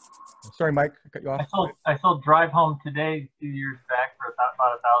 Sorry, Mike, I cut you off. I sold Drive Home Today 2 years back for about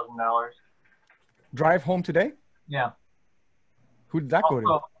 $1,000. Drive Home Today? Yeah. Who did that go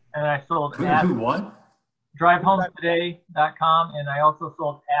to? And I sold what? DriveHomeToday.com, and I also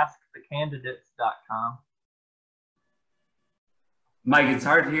sold AskTheCandidates.com. Mike, it's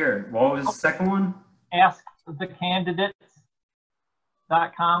hard to hear. What was the second one?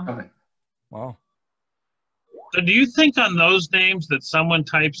 AskTheCandidates.com. Okay. Wow. So do you think on those names that someone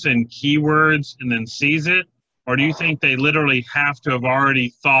types in keywords and then sees it? Or do you think they literally have to have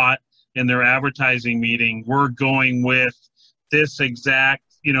already thought in their advertising meeting, we're going with this exact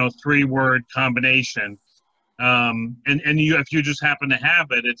you know, 3-word combination. And if you just happen to have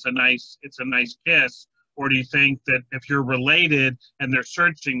it, it's a nice kiss. Or do you think that if you're related and they're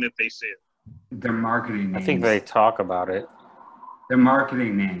searching that they see it? Their marketing names. I think they talk about it. Their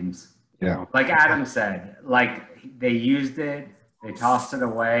marketing names. Yeah. Like Adam said, like they used it, they tossed it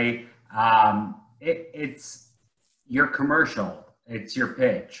away. It's your commercial. It's your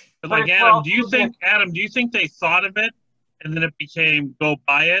pitch. But like Adam, do you think they thought of it and then it became go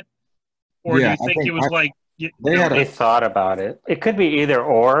buy it? Or do you think it was like they thought about it? It could be either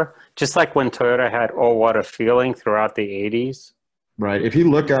or, just like when Toyota had "Oh What a Feeling" throughout the 80s. Right. If you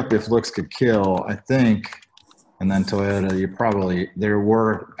look up If Looks Could Kill, I think, and then Toyota, there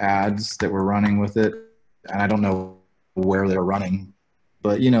were ads that were running with it. And I don't know where they're running,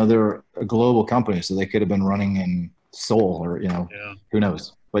 but, you know, they're a global company, so they could have been running in Seoul or, you know, who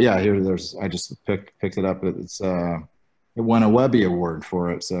knows. But yeah, I just picked it up. It won a Webby Award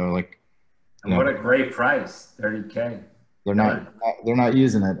for it. So like, and what a great price, $30K. They're not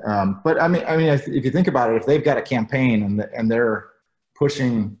using it. But I mean, if you think about it, if they've got a campaign and they're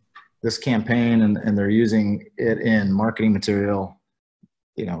pushing this campaign and they're using it in marketing material,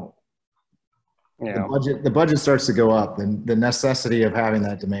 you know, the budget starts to go up, then the necessity of having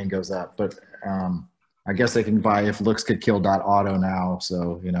that domain goes up. But I guess they can buy iflookscouldkill.auto now,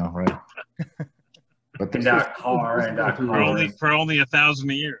 so you know, right? But for only $1,000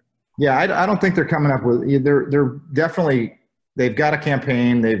 a year. Yeah, I don't think they're coming up with. They're definitely, they've got a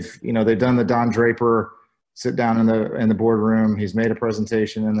campaign. They've done the Don Draper sit down in the boardroom. He's made a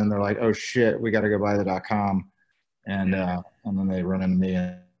presentation, and then they're like, oh shit, we got to go buy the .com, and then they run into me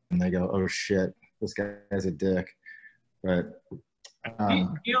and they go, oh shit, this guy's a dick. But do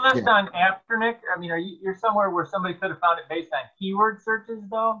you list on Afternic? I mean, you're somewhere where somebody could have found it based on keyword searches,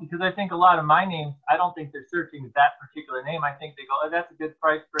 though? Because I think a lot of my names, I don't think they're searching that particular name. I think they go, oh, that's a good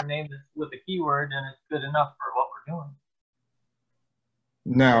price for a name that's with a keyword, and it's good enough for what we're doing.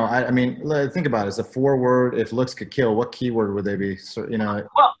 No, I mean, think about it. It's a 4-word. If Looks Could Kill, what keyword would they be? You know.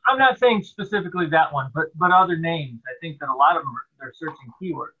 Well, I'm not saying specifically that one, but other names. I think that a lot of them they're searching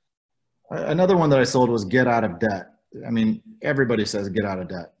keywords. Another one that I sold was Get Out of Debt. I mean, everybody says get out of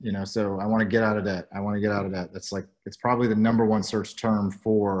debt, you know, so I want to get out of debt. I want to get out of debt. That's like, it's probably the #1 search term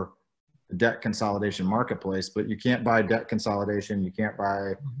for the debt consolidation marketplace, but you can't buy debt consolidation. You can't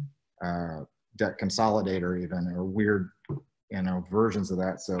buy debt consolidator even, or weird, you know, versions of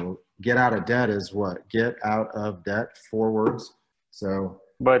that. So get out of debt is what? Get out of debt, 4 words. So.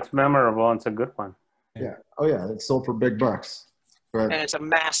 But it's memorable and it's a good one. Yeah. Oh yeah. It's sold for big bucks. But, and it's a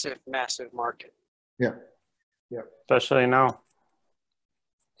massive, massive market. Yeah. Yeah. Especially now.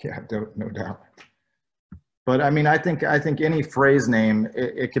 Yeah, no doubt. But I mean, I think any phrase name,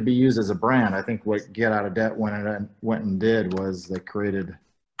 it could be used as a brand. I think what Get Out of Debt went and did was they created,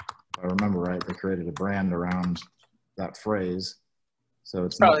 if I remember right, they created a brand around that phrase. So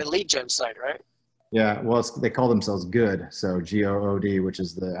it's probably a lead gen site, right? Yeah, well, they call themselves GOOD, so GOOD, which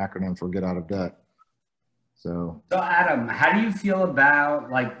is the acronym for Get Out of Debt. So Adam, how do you feel about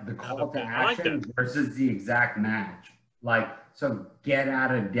like the call to action versus the exact match? Like, so get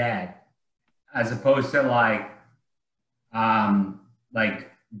out of debt as opposed to like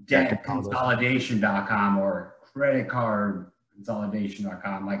debtconsolidation.com or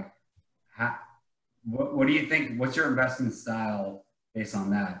creditcardconsolidation.com. Like, what do you think? What's your investment style based on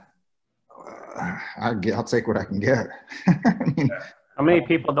that? I'll take what I can get. I mean, how many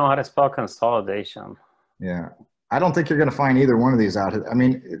people know how to spell consolidation? Yeah, I don't think you're going to find either one of these out. I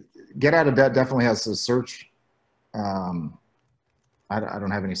mean, Get Out of Debt definitely has a search. I don't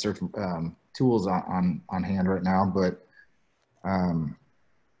have any search tools on hand right now, but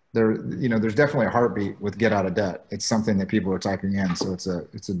there's definitely a heartbeat with Get Out of Debt. It's something that people are typing in, so it's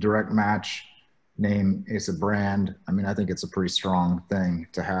a direct match name. It's a brand. I mean, I think it's a pretty strong thing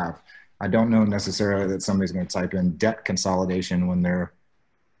to have. I don't know necessarily that somebody's going to type in debt consolidation when they're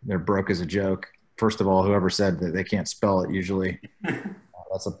broke as a joke. First of all, whoever said that they can't spell it usually,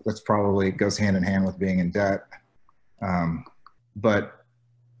 that's probably goes hand in hand with being in debt. But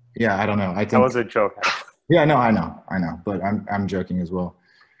yeah, I don't know. I think that was a joke. Yeah, no, I know, but I'm joking as well.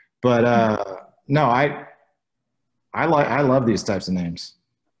 But no, I love these types of names.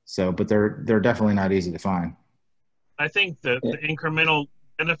 So, but they're definitely not easy to find. I think the incremental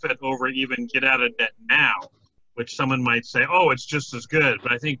benefit over even Get Out of Debt Now, which someone might say, oh, it's just as good.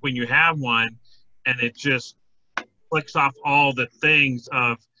 But I think when you have one and it just clicks off all the things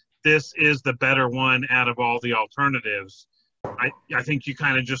of this is the better one out of all the alternatives, I think you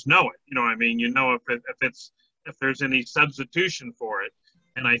kind of just know it. You know what I mean? You know if there's any substitution for it.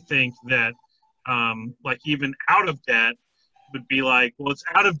 And I think that like even Out of Debt, would be like, well, it's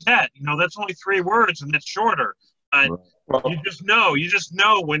out of debt. You know, that's only 3 words and it's shorter. But you just know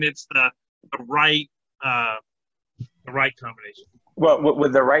when it's the right combination. Well,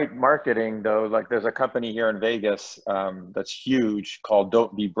 with the right marketing, though, like there's a company here in Vegas that's huge called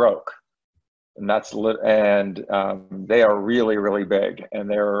Don't Be Broke, and they are really, really big, and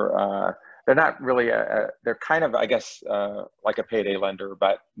they're not really they're kind of, I guess, like a payday lender,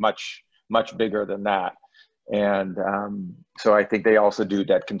 but much bigger than that. And so I think they also do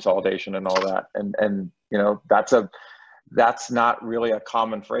debt consolidation and all that, and you know, that's not really a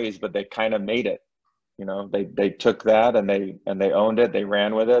common phrase, but they kind of made it. You know, they took that and they owned it. They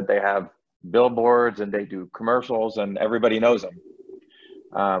ran with it. They have billboards and they do commercials and everybody knows them.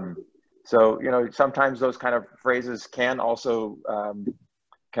 So, you know, sometimes those kind of phrases can also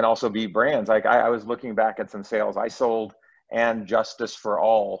be brands. Like I was looking back at some sales. I sold "and justice for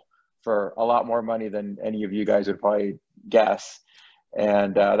all" for a lot more money than any of you guys would probably guess.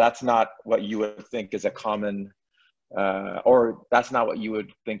 And that's not what you would think is a common, or that's not what you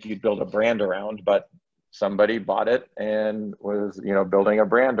would think you'd build a brand around, but somebody bought it and was, you know, building a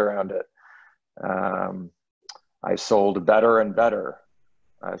brand around it. I sold "better and better."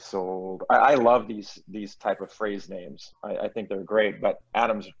 I love these type of phrase names. I think they're great, but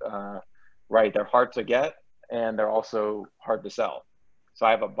Adam's right. They're hard to get and they're also hard to sell. So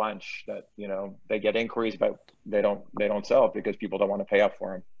I have a bunch that, you know, they get inquiries, but they don't sell it because people don't want to pay up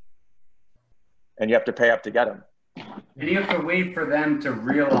for them. And you have to pay up to get them. And you have to wait for them to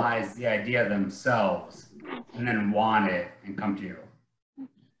realize the idea themselves and then want it and come to you.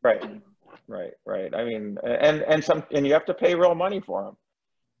 Right. I mean, and you have to pay real money for them,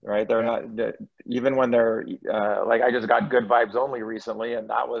 right? They're not, even when they're like, I just got Good Vibes Only recently,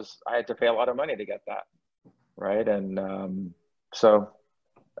 and I had to pay a lot of money to get that, right? And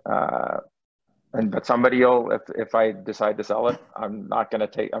but somebody if I decide to sell it, I'm not going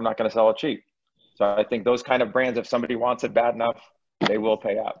to sell it cheap. So I think those kind of brands, if somebody wants it bad enough, they will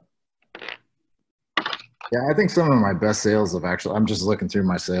pay up. Yeah, I think some of my best sales have actually, I'm just looking through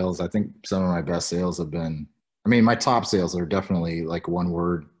my sales. I think some of my best sales have been, I mean, my top sales are definitely like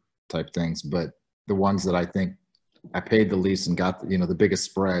 1-word type things, but the ones that I think I paid the least and got, you know, the biggest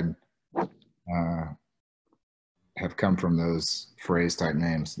spread have come from those phrase type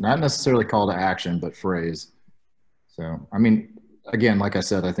names. Not necessarily call to action, but phrase. So, I mean, again, like I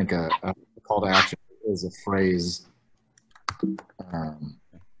said, I think a call to action is a phrase.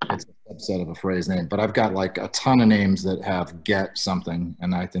 It's a subset of a phrase name, but I've got like a ton of names that have get something,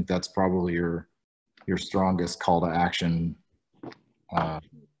 and I think that's probably your strongest call to action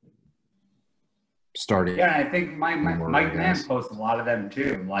starting. Yeah, I think Mike Mann posts a lot of them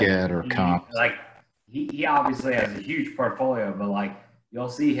too. Like get or comp. Like he obviously has a huge portfolio, but like you'll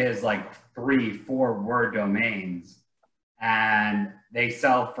see his like 3-4 word domains, and they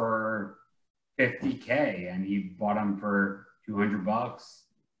sell for $50K, and he bought them for $200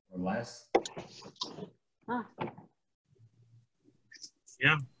 or less. Huh.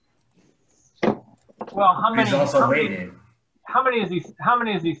 Yeah. Well, how many? He's also weighted. How many is he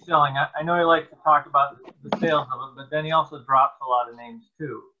selling? I know he likes to talk about the sales of it, but then he also drops a lot of names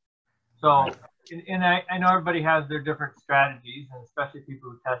too. So, and I know everybody has their different strategies, and especially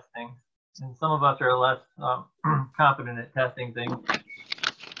people who test things. And some of us are less competent at testing things.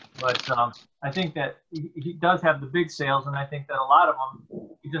 But I think that he does have the big sales, and I think that a lot of them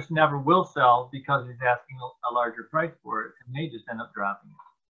he just never will sell because he's asking a larger price for it, and they just end up dropping it.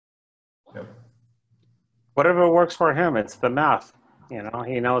 Yep. Whatever works for him, it's the math. You know,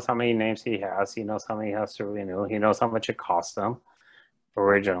 he knows how many names he has. He knows how many he has to renew. He knows how much it cost him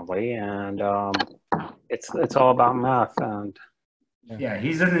originally, and it's all about math. And yeah,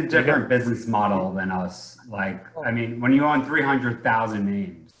 he's in a different business model than us. Like, I mean, when you own 300,000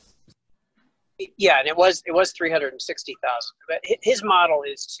 names. Yeah, and it was 360,000. But his model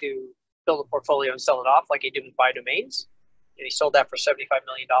is to build a portfolio and sell it off like he did with Buy Domains. And he sold that for $75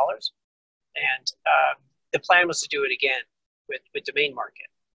 million. And the plan was to do it again with Domain Market.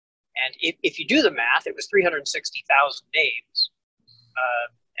 And if you do the math, it was 360,000 names.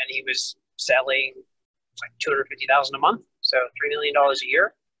 And he was selling like $250,000 a month. So $3 million a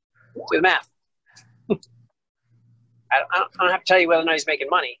year. Do the math. I don't have to tell you whether or not he's making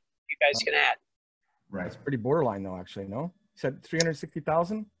money. You guys can add. Right. It's pretty borderline though, actually, no? He said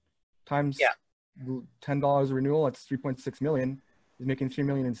 360,000 times $10 a renewal, that's 3.6 million. He's making 3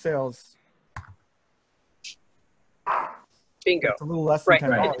 million in sales. Bingo. It's a little less than $10.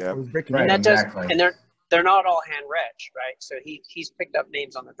 Right. So it was breaking And even. that does, and they're not all hand reg, right? So he's picked up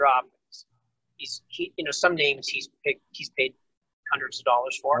names on the drop. Some names he's paid hundreds of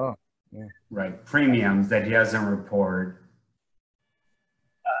dollars for. Oh, yeah. Right. Premiums that he doesn't report.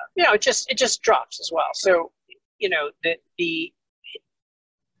 it just drops as well. So,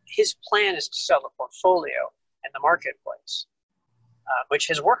 his plan is to sell the portfolio and the marketplace, which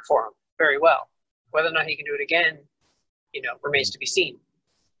has worked for him very well. Whether or not he can do it again, remains to be seen.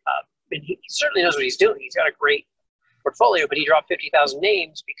 And he certainly knows what he's doing. He's got a great portfolio, but he dropped 50,000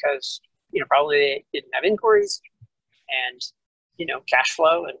 names because, probably they didn't have inquiries and, cash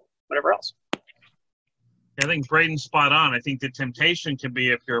flow and whatever else. I think Braden's spot on. I think the temptation can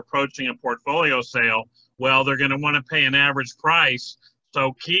be, if you're approaching a portfolio sale, well, they're going to want to pay an average price.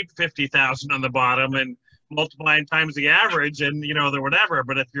 So keep 50,000 on the bottom and multiply it times the average and, the whatever.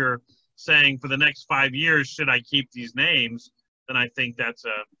 But if you're saying for the next 5 years, should I keep these names? Then I think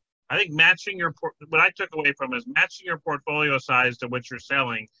I think matching what I took away from is matching your portfolio size to what you're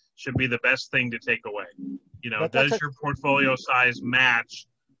selling should be the best thing to take away. Does your portfolio size match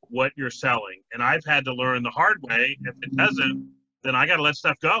what you're selling? And I've had to learn the hard way. If it doesn't, then I got to let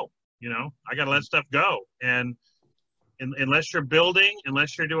stuff go. I got to let stuff go. And unless you're building,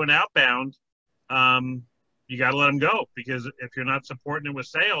 unless you're doing outbound, you got to let them go, because if you're not supporting it with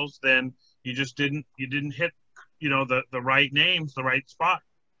sales, then you didn't hit, the right names, the right spot.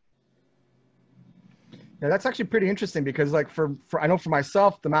 Yeah, that's actually pretty interesting, because like for I know for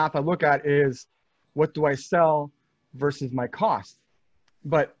myself, the math I look at is what do I sell versus my cost.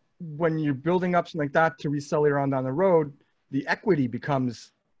 But when you're building up something like that to resell later on down the road, the equity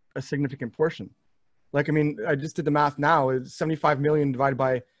becomes a significant portion. Like, I mean, I just did the math now. It's 75 million divided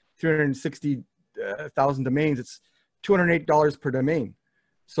by 360,000 domains. It's $208 per domain.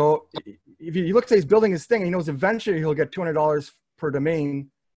 So if you look, say he's building his thing, and he knows eventually he'll get $200 per domain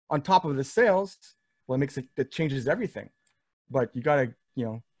on top of the sales. Well, it changes everything. But you got to,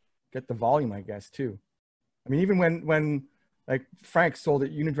 get the volume, I guess, too. I mean, even when like Frank sold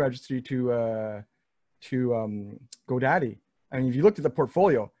at Unit Registry to GoDaddy, I mean, if you looked at the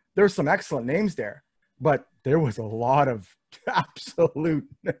portfolio, there's some excellent names there, but there was a lot of absolute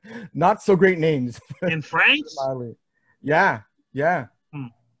not so great names. In Frank's? Yeah.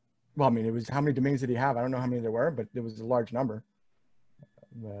 Well, I mean, it was, how many domains did he have? I don't know how many there were, but it was a large number.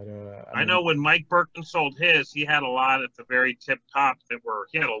 But I know when Mike Birkin sold his, he had a lot at the very tip top the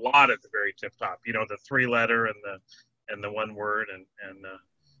 3-letter and the 1 word and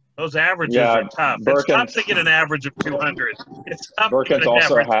those averages are tough. It's tough to get an average of 200. It's tough. Birkin's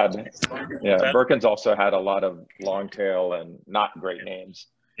also had a lot of long tail and not great names.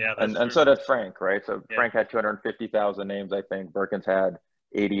 Yeah, and so did Frank, right? So yeah. Frank had 250,000 names, I think. Birkin's had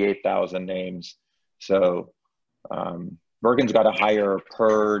 88,000 names. So Birkin's got a higher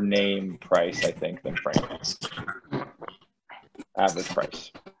per name price, I think, than Frank's average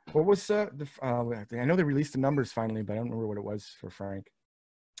price. What was I know they released the numbers finally, but I don't remember what it was for Frank.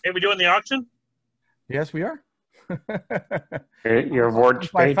 Hey, we doing the auction? Yes, we are. Your award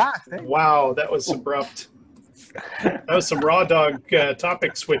page. Wow, that was abrupt. That was some raw dog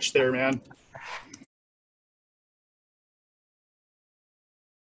topic switch there, man.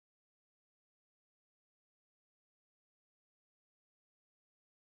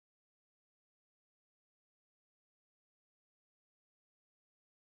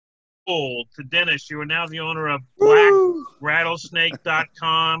 To Dennis, you are now the owner of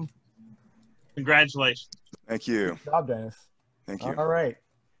BlackRattlesnake.com. Congratulations. Thank you. Good job, Dennis. Thank you. All right.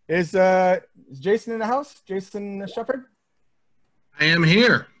 Is Jason in the house? Jason Shepard? I am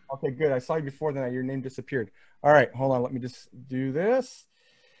here. Okay, good. I saw you before, then your name disappeared. All right, hold on. Let me just do this.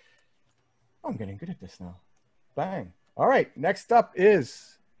 Oh, I'm getting good at this now. Bang. All right, next up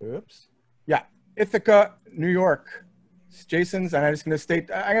is, Ithaca, New York. It's Jason's, and I'm just going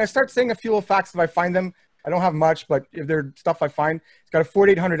to I'm going to start saying a few little facts if I find them. I don't have much, but if they're stuff I find, it's got a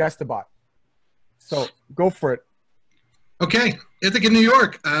 4800 Esterbot. So go for it. Okay, Ithaca, New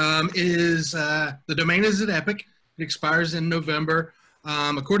York the domain is at Epic. It expires in November.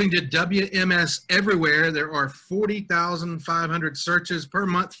 According to WMS Everywhere, there are 40,500 searches per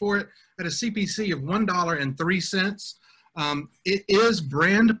month for it at a CPC of $1.03. It is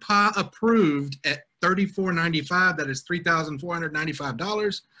brand PA approved at $34.95. That is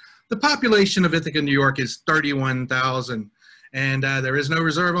 $3,495. The population of Ithaca, New York is 31,000. And there is no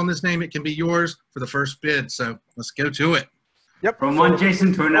reserve on this name. It can be yours for the first bid. So let's go to it. Yep. From one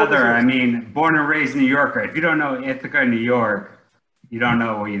Jason to another, I mean, born and raised New Yorker. If you don't know Ithaca, New York, you don't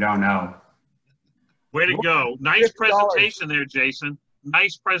know what you don't know. Way to go. Nice presentation there, Jason.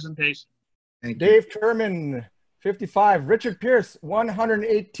 Nice presentation. Thank you. Dave Turman, 55. Richard Pierce,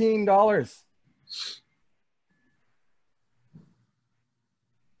 $118.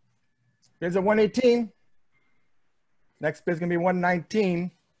 Bids at 118. Next bid's gonna be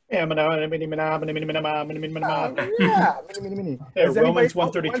 119. Yeah, Mini. Yeah, Is anybody Romans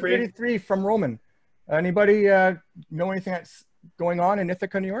 133. 133 from Roman? Anybody know anything that's going on in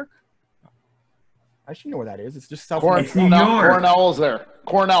Ithaca, New York? I should know where that is. It's just south of New York. Cornell is there.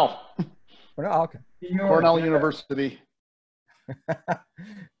 Cornell. Cornell, okay. Cornell University.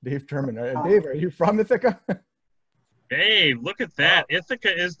 Dave Turman. Dave, are you from Ithaca? Dave, look at that.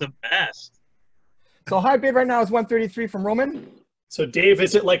 Ithaca is the best. So high bid right now is 133 from Roman. So Dave,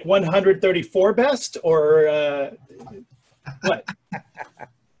 is it like 134 best or what?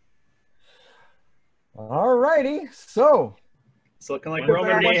 All righty. So it's looking like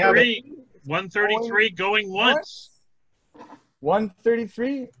Roman may have it. 133 going once.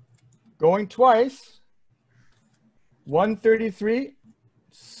 133 going twice. 133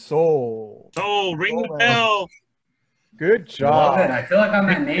 sold. Oh, ring the bell. Good job. Love it. I feel like I'm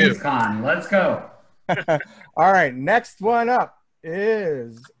at NamesCon. Let's go. All right, next one up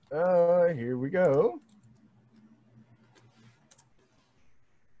is here we go.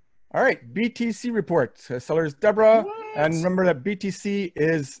 All right, BTC report. Sellers Deborah, and remember that BTC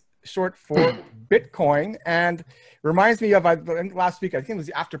is short for Bitcoin, and reminds me of last week. I think it was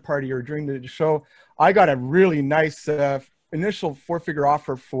the after party or during the show. I got a really nice initial 4-figure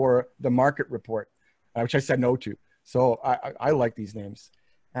offer for the market report, which I said no to. So I like these names.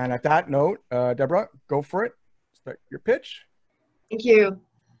 And at that note, Deborah, go for it. Start your pitch. Thank you.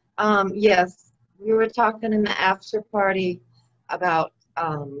 Yes, we were talking in the after party about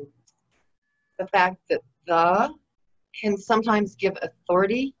the fact that the can sometimes give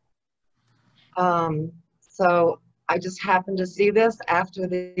authority. So I just happened to see this after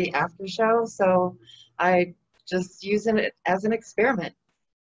the after show, so I just using it as an experiment.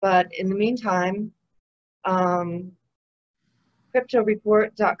 But in the meantime,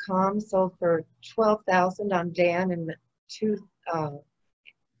 CryptoReport.com sold for $12,000 on Dan in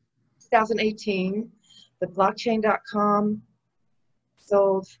 2018. The Blockchain.com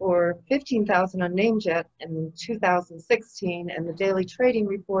sold for $15,000 on Namejet in 2016, and the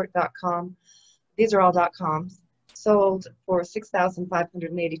DailyTradingReport.com, these are all .coms, sold for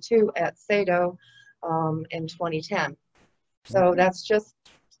 $6,582 at Sato in 2010. So that's just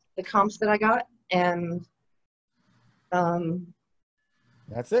the comps that I got, and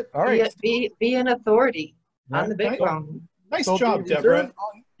that's it. All right. Be an authority on the Bitcoin. Nice job, Deborah.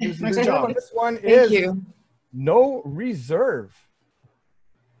 Nice job. This one Thank is you. no reserve.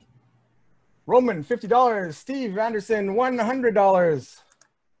 Roman, $50. Steve Anderson, $100.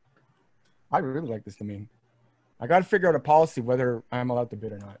 I really like this domain. I got to figure out a policy whether I'm allowed to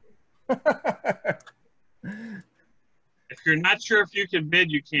bid or not. If you're not sure if you can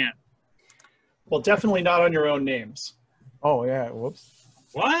bid, you can't. Well, definitely not on your own names. Oh, yeah. Whoops.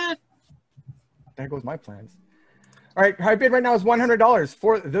 What? There goes my plans. All right. High bid right now is $100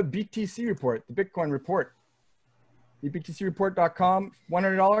 for the BTC report, the Bitcoin report. The BTCreport.com,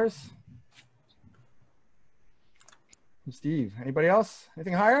 $100. Steve, anybody else?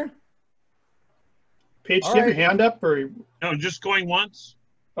 Anything higher? Paige, do you have your hand up or? No, just going once.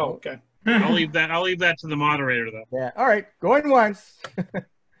 Oh, okay. I'll leave that to the moderator though. Yeah. All right. Going once.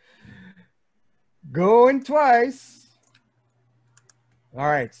 Going twice. All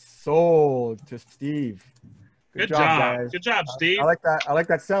right. Sold to Steve. Good job, guys. Good job, Steve. I like that. I like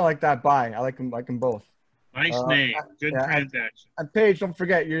that sell. I like that buy. I like them both. Nice name. Good transaction. And Paige, don't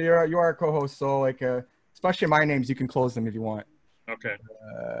forget you are a co-host, so like especially my names, you can close them if you want. Okay.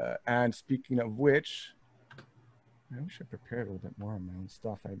 And speaking of which, I should prepare a little bit more on my own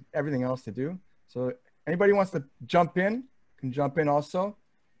stuff. I have everything else to do. So anybody wants to jump in, can jump in also.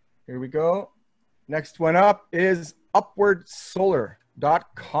 Here we go. Next one up is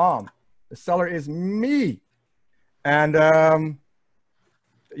upwardsolar.com. The seller is me. And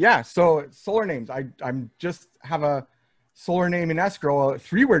yeah, so solar names. I'm just have a solar name in escrow, a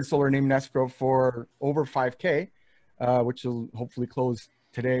 3-word solar name in escrow for over 5K, which will hopefully close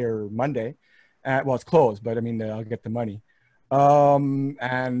today or Monday. Well, it's closed, but I mean, I'll get the money.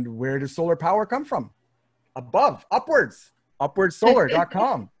 And where does solar power come from? Above, upwards,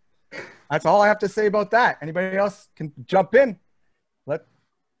 upwardsolar.com. That's all I have to say about that. Anybody else can jump in. Let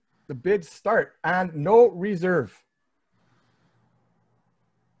the bid start. And no reserve.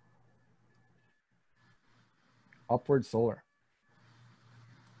 Upward Solar.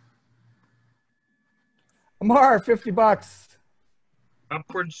 Amar, $50.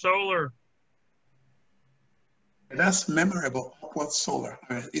 Upward Solar. That's memorable. Upward Solar.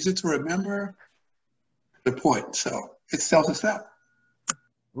 I mean, easy to remember the point. So it sells itself.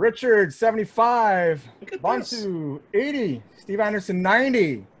 Richard, 75. Bonsu, 80. Steve Anderson,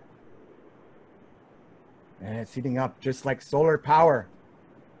 90. And it's heating up just like solar power.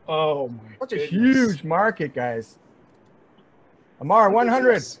 Oh my Such a goodness. huge market, guys. Amar,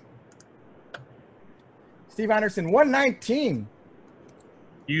 100. Steve Anderson, 119.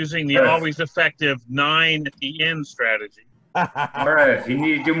 Using the always effective 9 at the end strategy. Or if you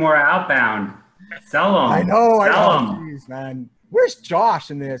need to do more outbound, sell them. I know. Sell them. Jeez, man. Where's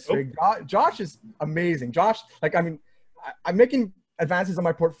Josh in this? Like, Josh is amazing. Josh, like, I mean, I'm making advances on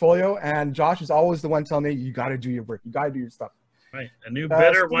my portfolio, and Josh is always the one telling me, you got to do your work. You got to do your stuff. Right. A new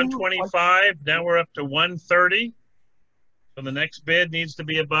bidder, 125. Now we're up to 130. So the next bid needs to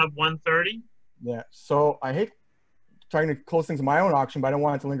be above 130. Yeah. So I hate trying to close things in my own auction, but I don't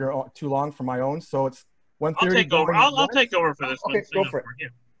want it to linger too long for my own. So it's 130. I'll take over. I'll take over for this one. Okay, go for it.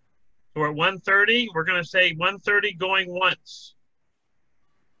 So we're at 130. We're going to say 130 going once.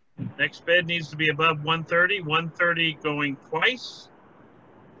 Next bid needs to be above 130. 130 going twice.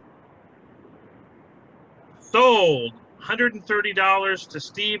 Sold. $130 to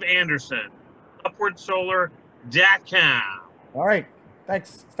Steve Anderson. UpwardSolar.com. All right.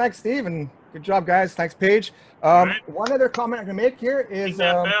 Thanks, Steve, and good job, guys. Thanks, Paige. One other comment I'm going to make here is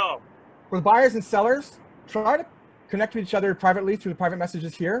for buyers and sellers, try to connect with each other privately through the private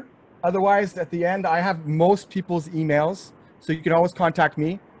messages here. Otherwise, at the end, I have most people's emails, so you can always contact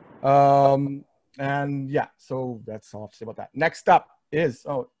me. And yeah, so that's all I have to say about that. Next up is,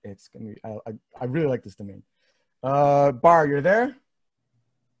 it's going to be, I really like this domain. Bar, you're there?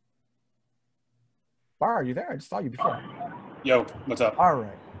 Bar, are you there? I just saw you before. Yo, what's up? All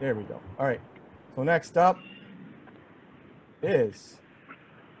right, there we go. All right, so next up is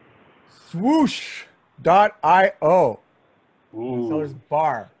swoosh.io. Seller's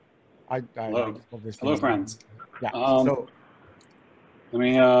Bar. Hello. Just love this Hello, name. friends. Yeah. So let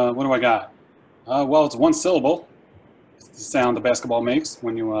me. What do I got? Well, it's one syllable. It's the sound the basketball makes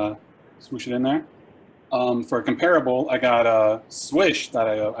when you swoosh it in there. For a comparable, I got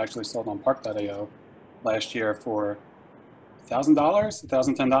Swish.io, actually sold on Park.io last year for $1,000,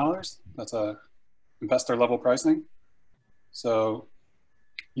 $1,010. That's a investor level pricing. So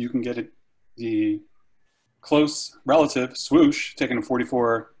you can get it, the close relative swoosh, taken in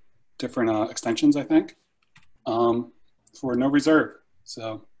 44 different extensions, I think, for no reserve.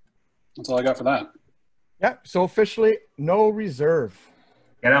 So that's all I got for that. Yeah, so officially no reserve.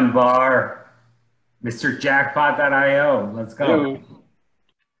 Get them, Bar. Mr. Jackpot.io. Let's go.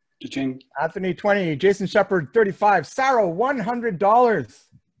 Cha-ching. Anthony 20, Jason Shepard 35, Sarah $100.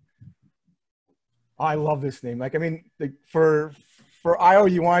 I love this name. Like, I mean, like for IO,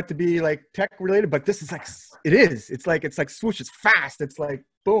 you want it to be like tech related, but this is like, it is. It's like swoosh. It's fast. It's like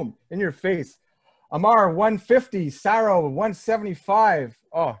boom in your face. Amar 150, Sarah 175.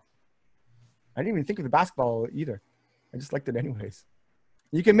 Oh, I didn't even think of the basketball either. I just liked it anyways.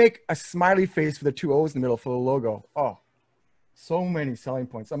 You can make a smiley face with the 2 O's in the middle for the logo. Oh, so many selling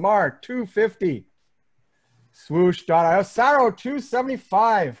points. Amar, 250. Swoosh.io. Saro,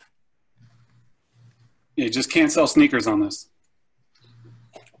 275. You just can't sell sneakers on this.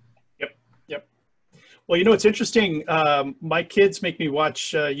 Yep. Well, you know, it's interesting. My kids make me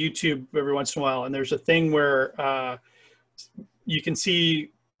watch YouTube every once in a while, and there's a thing where you can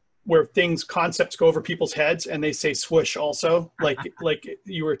see where concepts go over people's heads, and they say swoosh also, like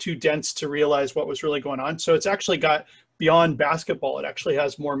you were too dense to realize what was really going on. So it's actually got beyond basketball. It actually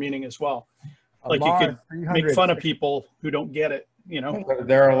has more meaning as well. Like you could make fun of people who don't get it, you know?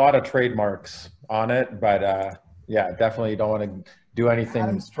 There are a lot of trademarks on it, but yeah, definitely don't want to do anything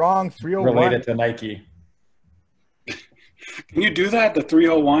Adam Strong, 301. related to Nike. Can you do that? The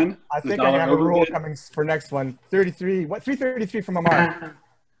 301? I think I have a rule coming for next one. 33. What? 333 from Amar.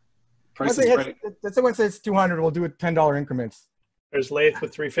 That's the one says 200. We'll do it $10 increments. There's Lath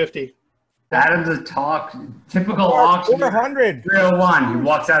with 350. Adam's a typical auction. 400. 301. He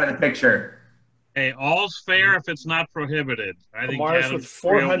walks out of the picture. Hey, all's fair if it's not prohibited. I think Amar's Adam's with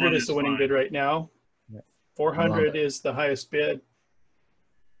 400 is the 301 winning fine. bid right now. 400 is the highest bid.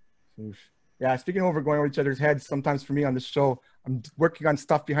 Yeah, speaking over going over each other's heads, sometimes for me on this show, I'm working on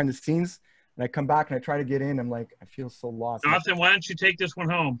stuff behind the scenes, and I come back and I try to get in. I'm like, I feel so lost. Jonathan, why don't you take this one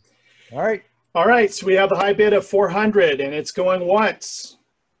home? All right. All right, so we have the high bid of 400, and it's going once.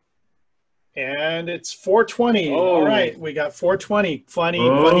 And it's 420. All right, we got 420.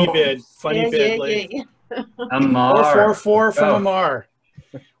 Funny bid. Funny bid. Like, Amar. 444 from Amar.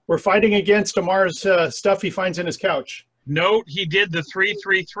 We're fighting against Amar's stuff he finds in his couch. Note he did the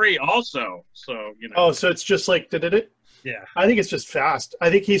 333 also. So, you know. Oh, so it's just like, did it? Yeah. I think it's just fast. I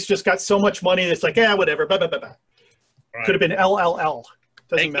think he's just got so much money that's like, yeah, whatever. Blah, blah, blah, blah. Right. Could have been LLL.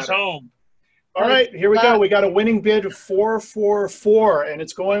 Doesn't Take matter. this home. All right, here we go. We got a winning bid of 444, and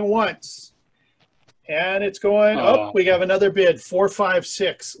it's going once. And it's going up. We have another bid,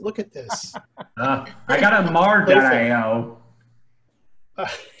 456. Look at this. I got a Mar.io.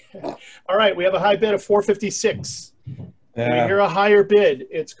 All right, we have a high bid of 456. Yeah. We hear a higher bid.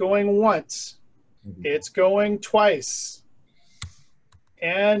 It's going once. It's going twice.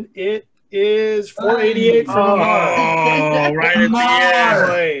 And it is 488 for Lamar. Oh, right at the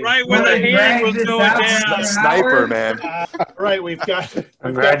end. Right when the hand was going down. Sniper, man. Right, we've got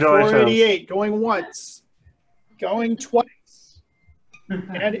Congratulations. 488 going once, going twice.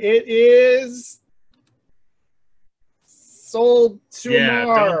 And it is sold to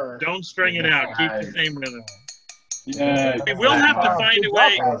Mar. Don't string it out. Keep the same rhythm. Yeah. We will have to find a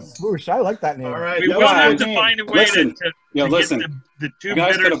way. Swoosh, I like that name. All right, We will have to find a way Listen, to listen. get the two You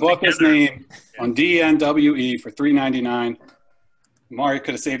guys could bidders have bought this together. name on DNWE for $3.99. Mario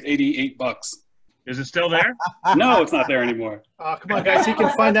could have saved $88. Is it still there? No, it's not there anymore. Oh, come on, guys. He can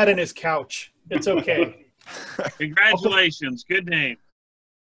find that in his couch. It's okay. Congratulations. Good name.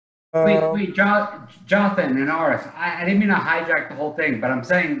 Wait, Jonathan and Arif, I didn't mean to hijack the whole thing, but I'm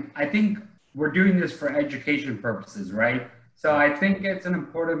saying I think we're doing this for education purposes, right? So I think it's an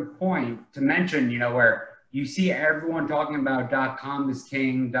important point to mention, you know, where you see everyone talking about .com is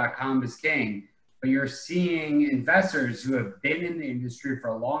king, .com is king, but you're seeing investors who have been in the industry for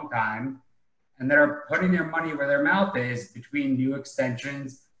a long time and that are putting their money where their mouth is between new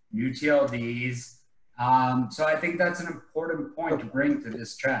extensions, new TLDs. So I think that's an important point to bring to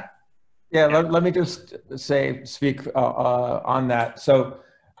this chat. Yeah, let me just speak on that. So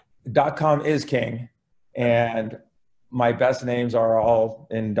 .com is king, and my best names are all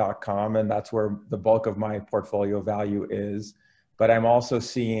in .com, and that's where the bulk of my portfolio value is. But I'm also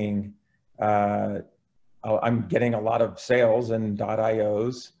seeing, I'm getting a lot of sales in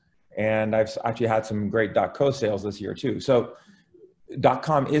 .ios, and I've actually had some great .co sales this year too. So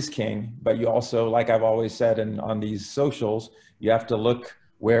 .com is king, but you also, like I've always said, and on these socials, you have to look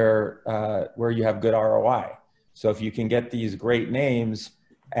where you have good ROI. So if you can get these great names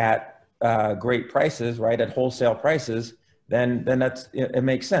at great prices, right, at wholesale prices, then it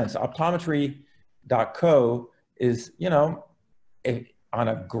makes sense. Optometry.co is, you know, on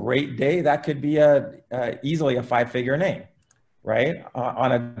a great day, that could be easily a 5-figure name, right?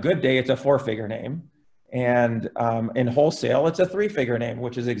 On a good day, it's a 4-figure name. And in wholesale, it's a 3-figure name,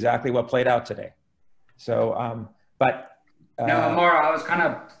 which is exactly what played out today. So, Now, Amara, I was kind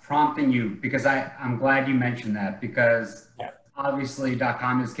of prompting you because I'm glad you mentioned that, because obviously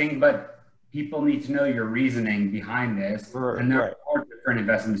 .com is king, but people need to know your reasoning behind this. And there are different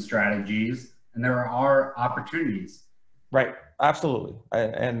investment strategies and there are opportunities. Right, absolutely.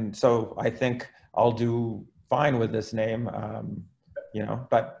 And so I think I'll do fine with this name, you know,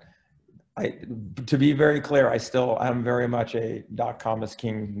 but to be very clear, I'm very much a .com is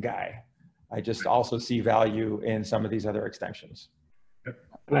king guy. I just also see value in some of these other extensions.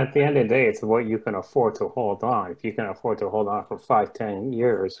 And at the end of the day, it's what you can afford to hold on. If you can afford to hold on for 5-10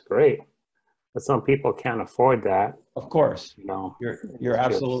 years, great. But some people can't afford that. Of course, you know, you're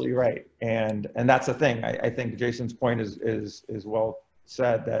absolutely right, and that's the thing. I think Jason's point is well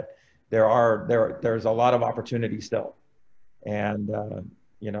said, that there's a lot of opportunity still, and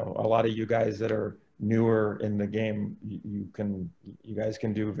you know, a lot of you guys that are newer in the game, you guys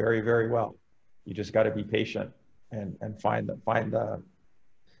can do very, very well. You just got to be patient and find the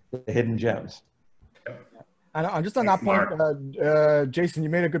hidden gems. And just on that point, Jason, you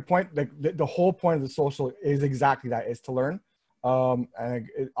made a good point. Like the whole point of the social is exactly that: is to learn. And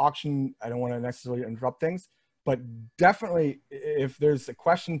auction, I don't want to necessarily interrupt things, but definitely, if there's a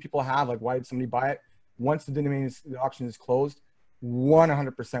question people have, like why did somebody buy it, once the auction is closed,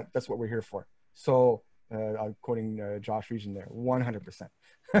 100%, that's what we're here for. So I'm quoting Josh Region there, 100%.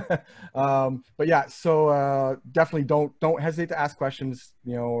 But yeah, so definitely don't hesitate to ask questions,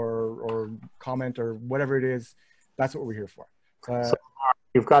 you know, or comment or whatever it is. That's what we're here for. So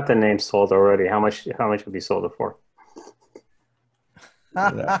you've got the name sold already. How much have you sold it for?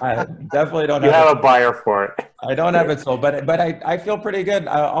 I definitely don't. You have a buyer for it. I don't have it sold, but I feel pretty good.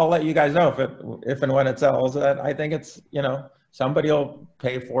 I'll let you guys know if and when it sells. I think it's, you know, somebody will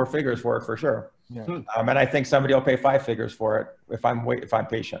pay 4 figures for it for sure. Yeah. And I think somebody will pay 5 figures for it if I'm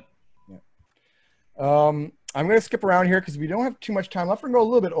patient. Yeah. I'm going to skip around here because we don't have too much time left. We're going to go a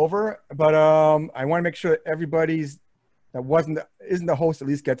little bit over, but I want to make sure that everybody's that isn't the host at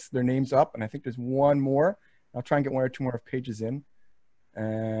least gets their names up. And I think there's one more. I'll try and get 1 or 2 more pages in.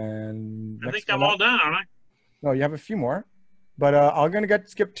 And I think I'm all done, aren't I? No, you have a few more, but I'm going to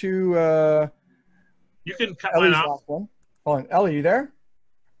skip to you can cut Ellie's mine off. last one. Hold on, Ellie, you there?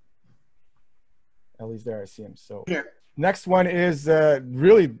 Ellie's there. I see him. So next one is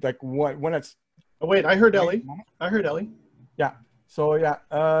really like when it's Oh, wait, I heard Ellie. I heard Ellie. Yeah. So yeah,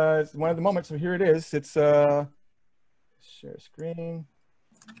 it's one of the moments. So here it is. It's share screen.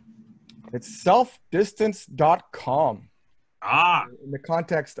 It's selfdistance.com. Ah. In the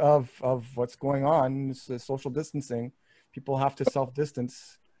context of what's going on, this social distancing, people have to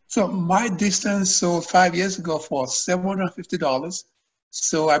self-distance. So my distance sold 5 years ago for $750.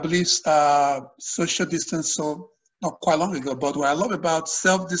 So I believe social distance sold not quite long ago. But what I love about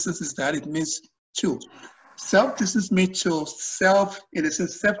self-distance is that it means two. Self-distance means to in a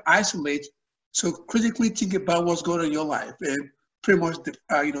sense, self-isolate, to critically think about what's going on in your life and pretty much,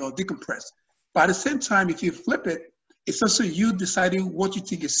 decompress. But at the same time, if you flip it, it's also you deciding what you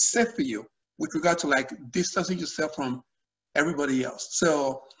think is safe for you with regard to like distancing yourself from everybody else.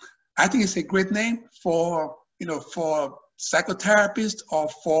 So I think it's a great name for psychotherapists or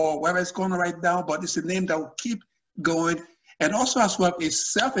for whatever is going on right now, but it's a name that will keep going. And also as well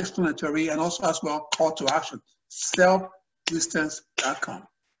is self-explanatory and also as well call to action, selfdistance.com.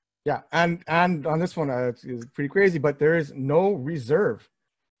 Yeah, and on this one, it's pretty crazy, but there is no reserve.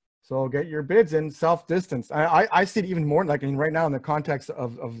 So get your bids in, self-distance. I see it even more, like right now in the context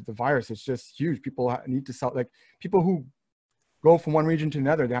of the virus, it's just huge. People need to people who go from one region to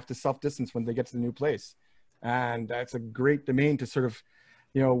another, they have to self-distance when they get to the new place. And that's a great domain to sort of,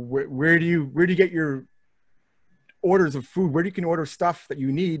 where do you get your orders of food? Where you can order stuff that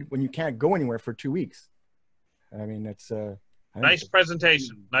you need when you can't go anywhere for 2 weeks? I mean, it's nice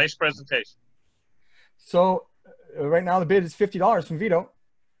presentation. Nice presentation. So right now the bid is $50 from Vito.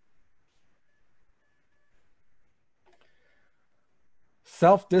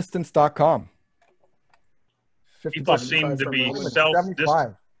 Selfdistance.com. People seem to be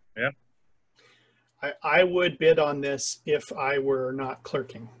self-distant. Yeah. I would bid on this if I were not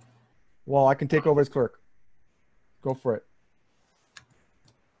clerking. Well, I can take over as clerk. Go for it.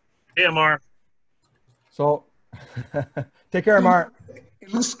 Yeah, Mark. So, take care, Mark.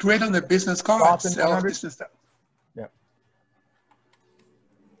 It looks great on the business card. Self-distance. Yeah.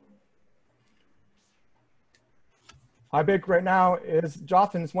 High bid right now is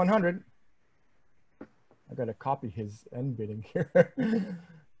Jothan's 100. I got to copy his end bidding here.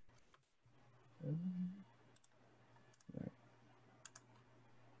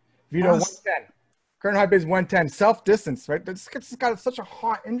 Vito, 110. Current high bid is 110. Self-distance, right? It's got such a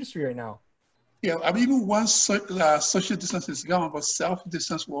hot industry right now. Yeah, I mean, even once social distance is gone, but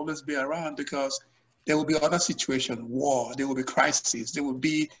self-distance will always be around because there will be other situations, war, there will be crises, there will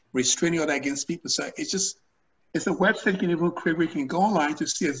be restraining order against people. So it's a website you can even create where you can go online to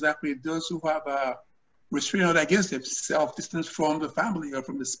see exactly those who have a restraining order against them, self-distance from the family or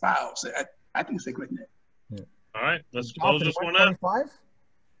from the spouse. I think it's a great name. Yeah. All right, let's close this one up.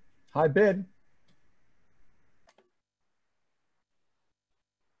 High bid.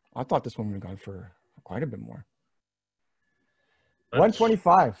 I thought this one would have gone for quite a bit more.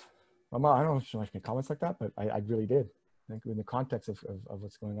 125. I don't know if I make comments like that, but I really did. I think in the context of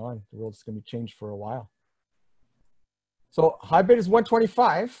what's going on, the world's going to be changed for a while. So high bid is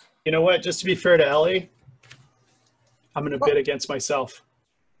 125. You know what? Just to be fair to Ellie, I'm going to bid against myself.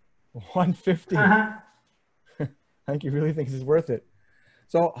 150. I think he really thinks it's worth it.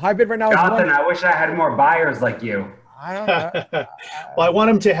 So high bid right now Jonathan, I wish I had more buyers like you. I don't know. Well, I want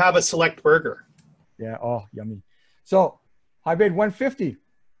him to have a select burger. Yeah. Oh, yummy. So high bid 150.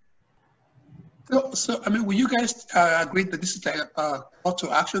 So I mean, will you guys agree that this is a call to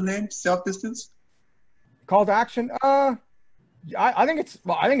action name, self-distance? Call to action? I think it's.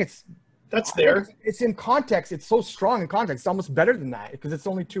 Well, I think it's. That's there. It's in context. It's so strong in context. It's almost better than that because it's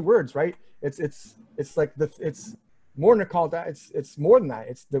only 2 words, right? It's like it's more than a call to. It's more than that.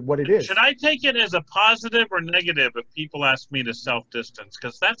 It's what it is. Should I take it as a positive or negative if people ask me to self-distance?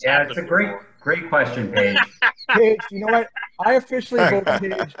 Because that's it's a great question, Paige. Paige, you know what? I officially vote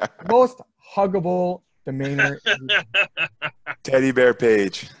Paige most huggable domainer. Teddy Bear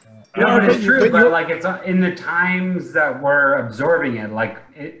Page. No, it is true, but like it's in the times that we're absorbing it. Like,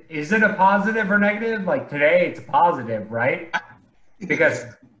 is it a positive or negative? Like today, it's a positive, right? Because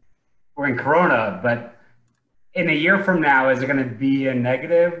we're in Corona. But in a year from now, is it going to be a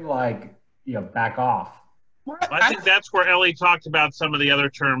negative? Like, back off. I think that's where Ellie talked about some of the other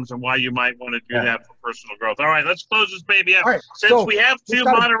terms and why you might want to do that for personal growth. All right, let's close this baby up. Right, Since so we have 2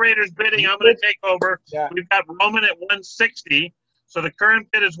 moderators bidding, I'm going to take over. Yeah. We've got Roman at 160. So the current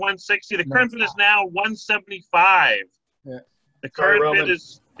bid is 160. The current bid is now 175. Yeah. The current bid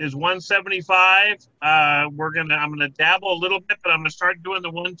is 175. I'm gonna dabble a little bit, but I'm gonna start doing the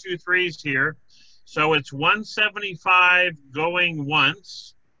 1, 2, 3s here. So it's 175 going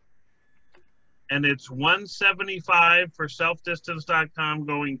once. And it's 175 for selfdistance.com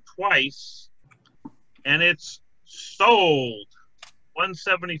going twice. and it's sold.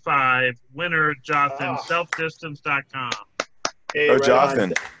 175. Winner, Jonathan. Selfdistance.com. Hey, Oh, right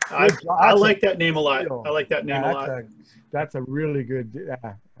Jonathan. on. I like that name a lot. I like that name a Yeah, lot. that's a really good. Yeah,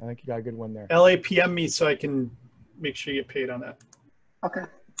 I think you got a good one there. LAPM me so I can make sure you get paid on that. Okay.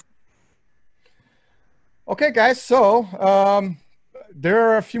 Okay, guys. So there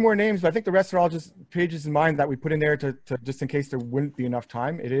are a few more names, but I think the rest are all just pages in mind that we put in there to just in case there wouldn't be enough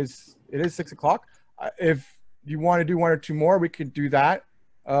time. It is 6 o'clock. If you want to do one or two more, we could do that.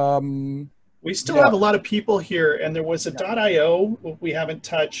 We still have a lot of people here, and there was a .io we haven't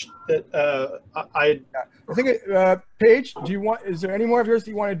touched that I think, Paige, is there any more of yours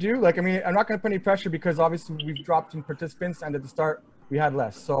that you want to do? Like, I mean, I'm not going to put any pressure because obviously we've dropped some participants, and at the start we had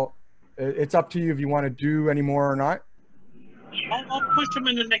less. So it's up to you if you want to do any more or not. I'll push them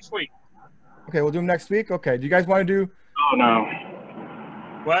into next week. Okay, we'll do them next week. Okay, do you guys want to do? Oh, no.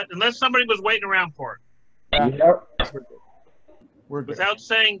 What? Unless somebody was waiting around for it. We're good. Without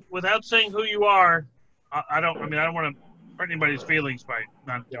saying who you are, I don't want to hurt anybody's feelings by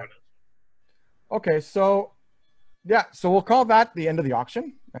not doing it. Okay, so yeah, so we'll call that the end of the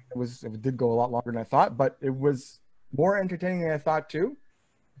auction. It did go a lot longer than I thought, but it was more entertaining than I thought too.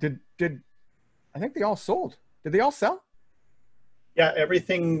 Did I think they all sold? Did they all sell? Yeah,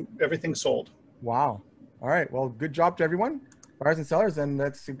 everything sold. Wow. All right. Well, good job to everyone, buyers and sellers, and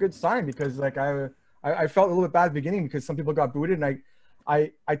that's a good sign because like I felt a little bit bad at the beginning because some people got booted, and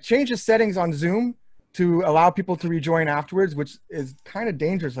I changed the settings on Zoom to allow people to rejoin afterwards, which is kind of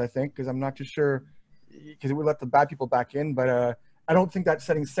dangerous, I think, because I'm not too sure because it would let the bad people back in, but I don't think that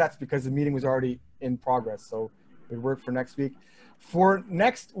setting sets because the meeting was already in progress, so it would work for next week. For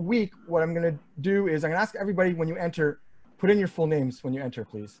next week, what I'm going to do is I'm going to ask everybody when you enter, put in your full names when you enter,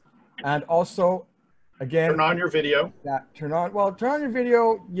 please, and also, again, turn on your video. Yeah, turn on your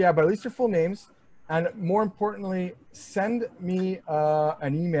video. Yeah, but at least your full names. And more importantly, send me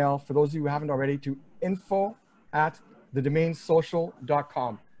an email for those of you who haven't already to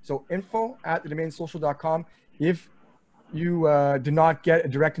info@TheDomainSocial.com. So info@TheDomainSocial.com. If you did not get a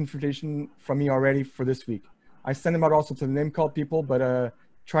direct invitation from me already for this week, I send them out also to the name called people, but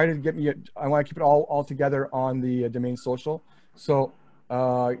try to get me. I want to keep it all together on the Domain Social. So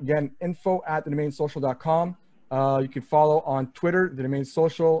again, info@TheDomainSocial.com. You can follow on Twitter, The Domain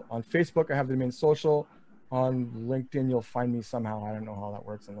Social. On Facebook, I have The Domain Social. On LinkedIn, you'll find me somehow. I don't know how that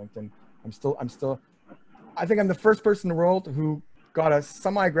works on LinkedIn. I think I'm the first person in the world who got a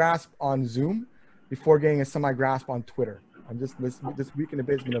semi-grasp on Zoom before getting a semi-grasp on Twitter. I'm just this week and a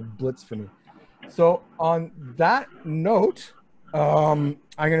bit has been a blitz for me. So on that note, I'm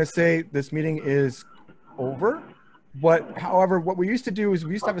gonna say this meeting is over. But however, what we used to do is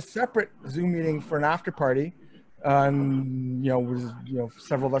we used to have a separate Zoom meeting for an after party. Several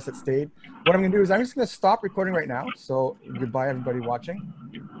of us that stayed. What I'm gonna do is I'm just gonna stop recording right now. So goodbye, everybody watching.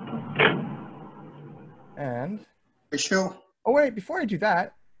 And sure. Oh wait, before I do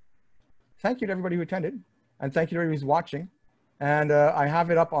that, thank you to everybody who attended, and thank you to everybody who's watching. And I have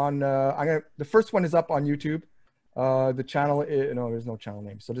it up on. The first one is up on YouTube. The channel no, there's no channel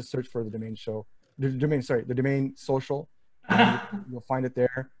name, so just search for the Domain Show. The Domain Social. You'll find it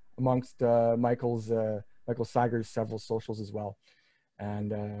there amongst Michael Sager's several socials as well.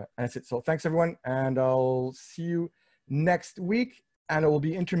 And that's it. So thanks everyone, and I'll see you next week. And it will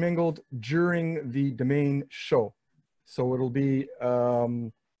be intermingled during the Domain Show. So it'll be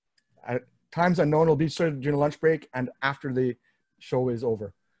at times unknown. It'll be sort of during a lunch break and after the show is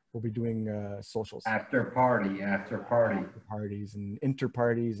over. We'll be doing socials. After parties and inter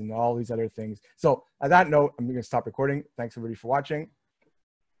parties and all these other things. So on that note, I'm going to stop recording. Thanks everybody for watching.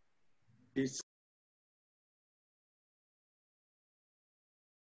 Peace.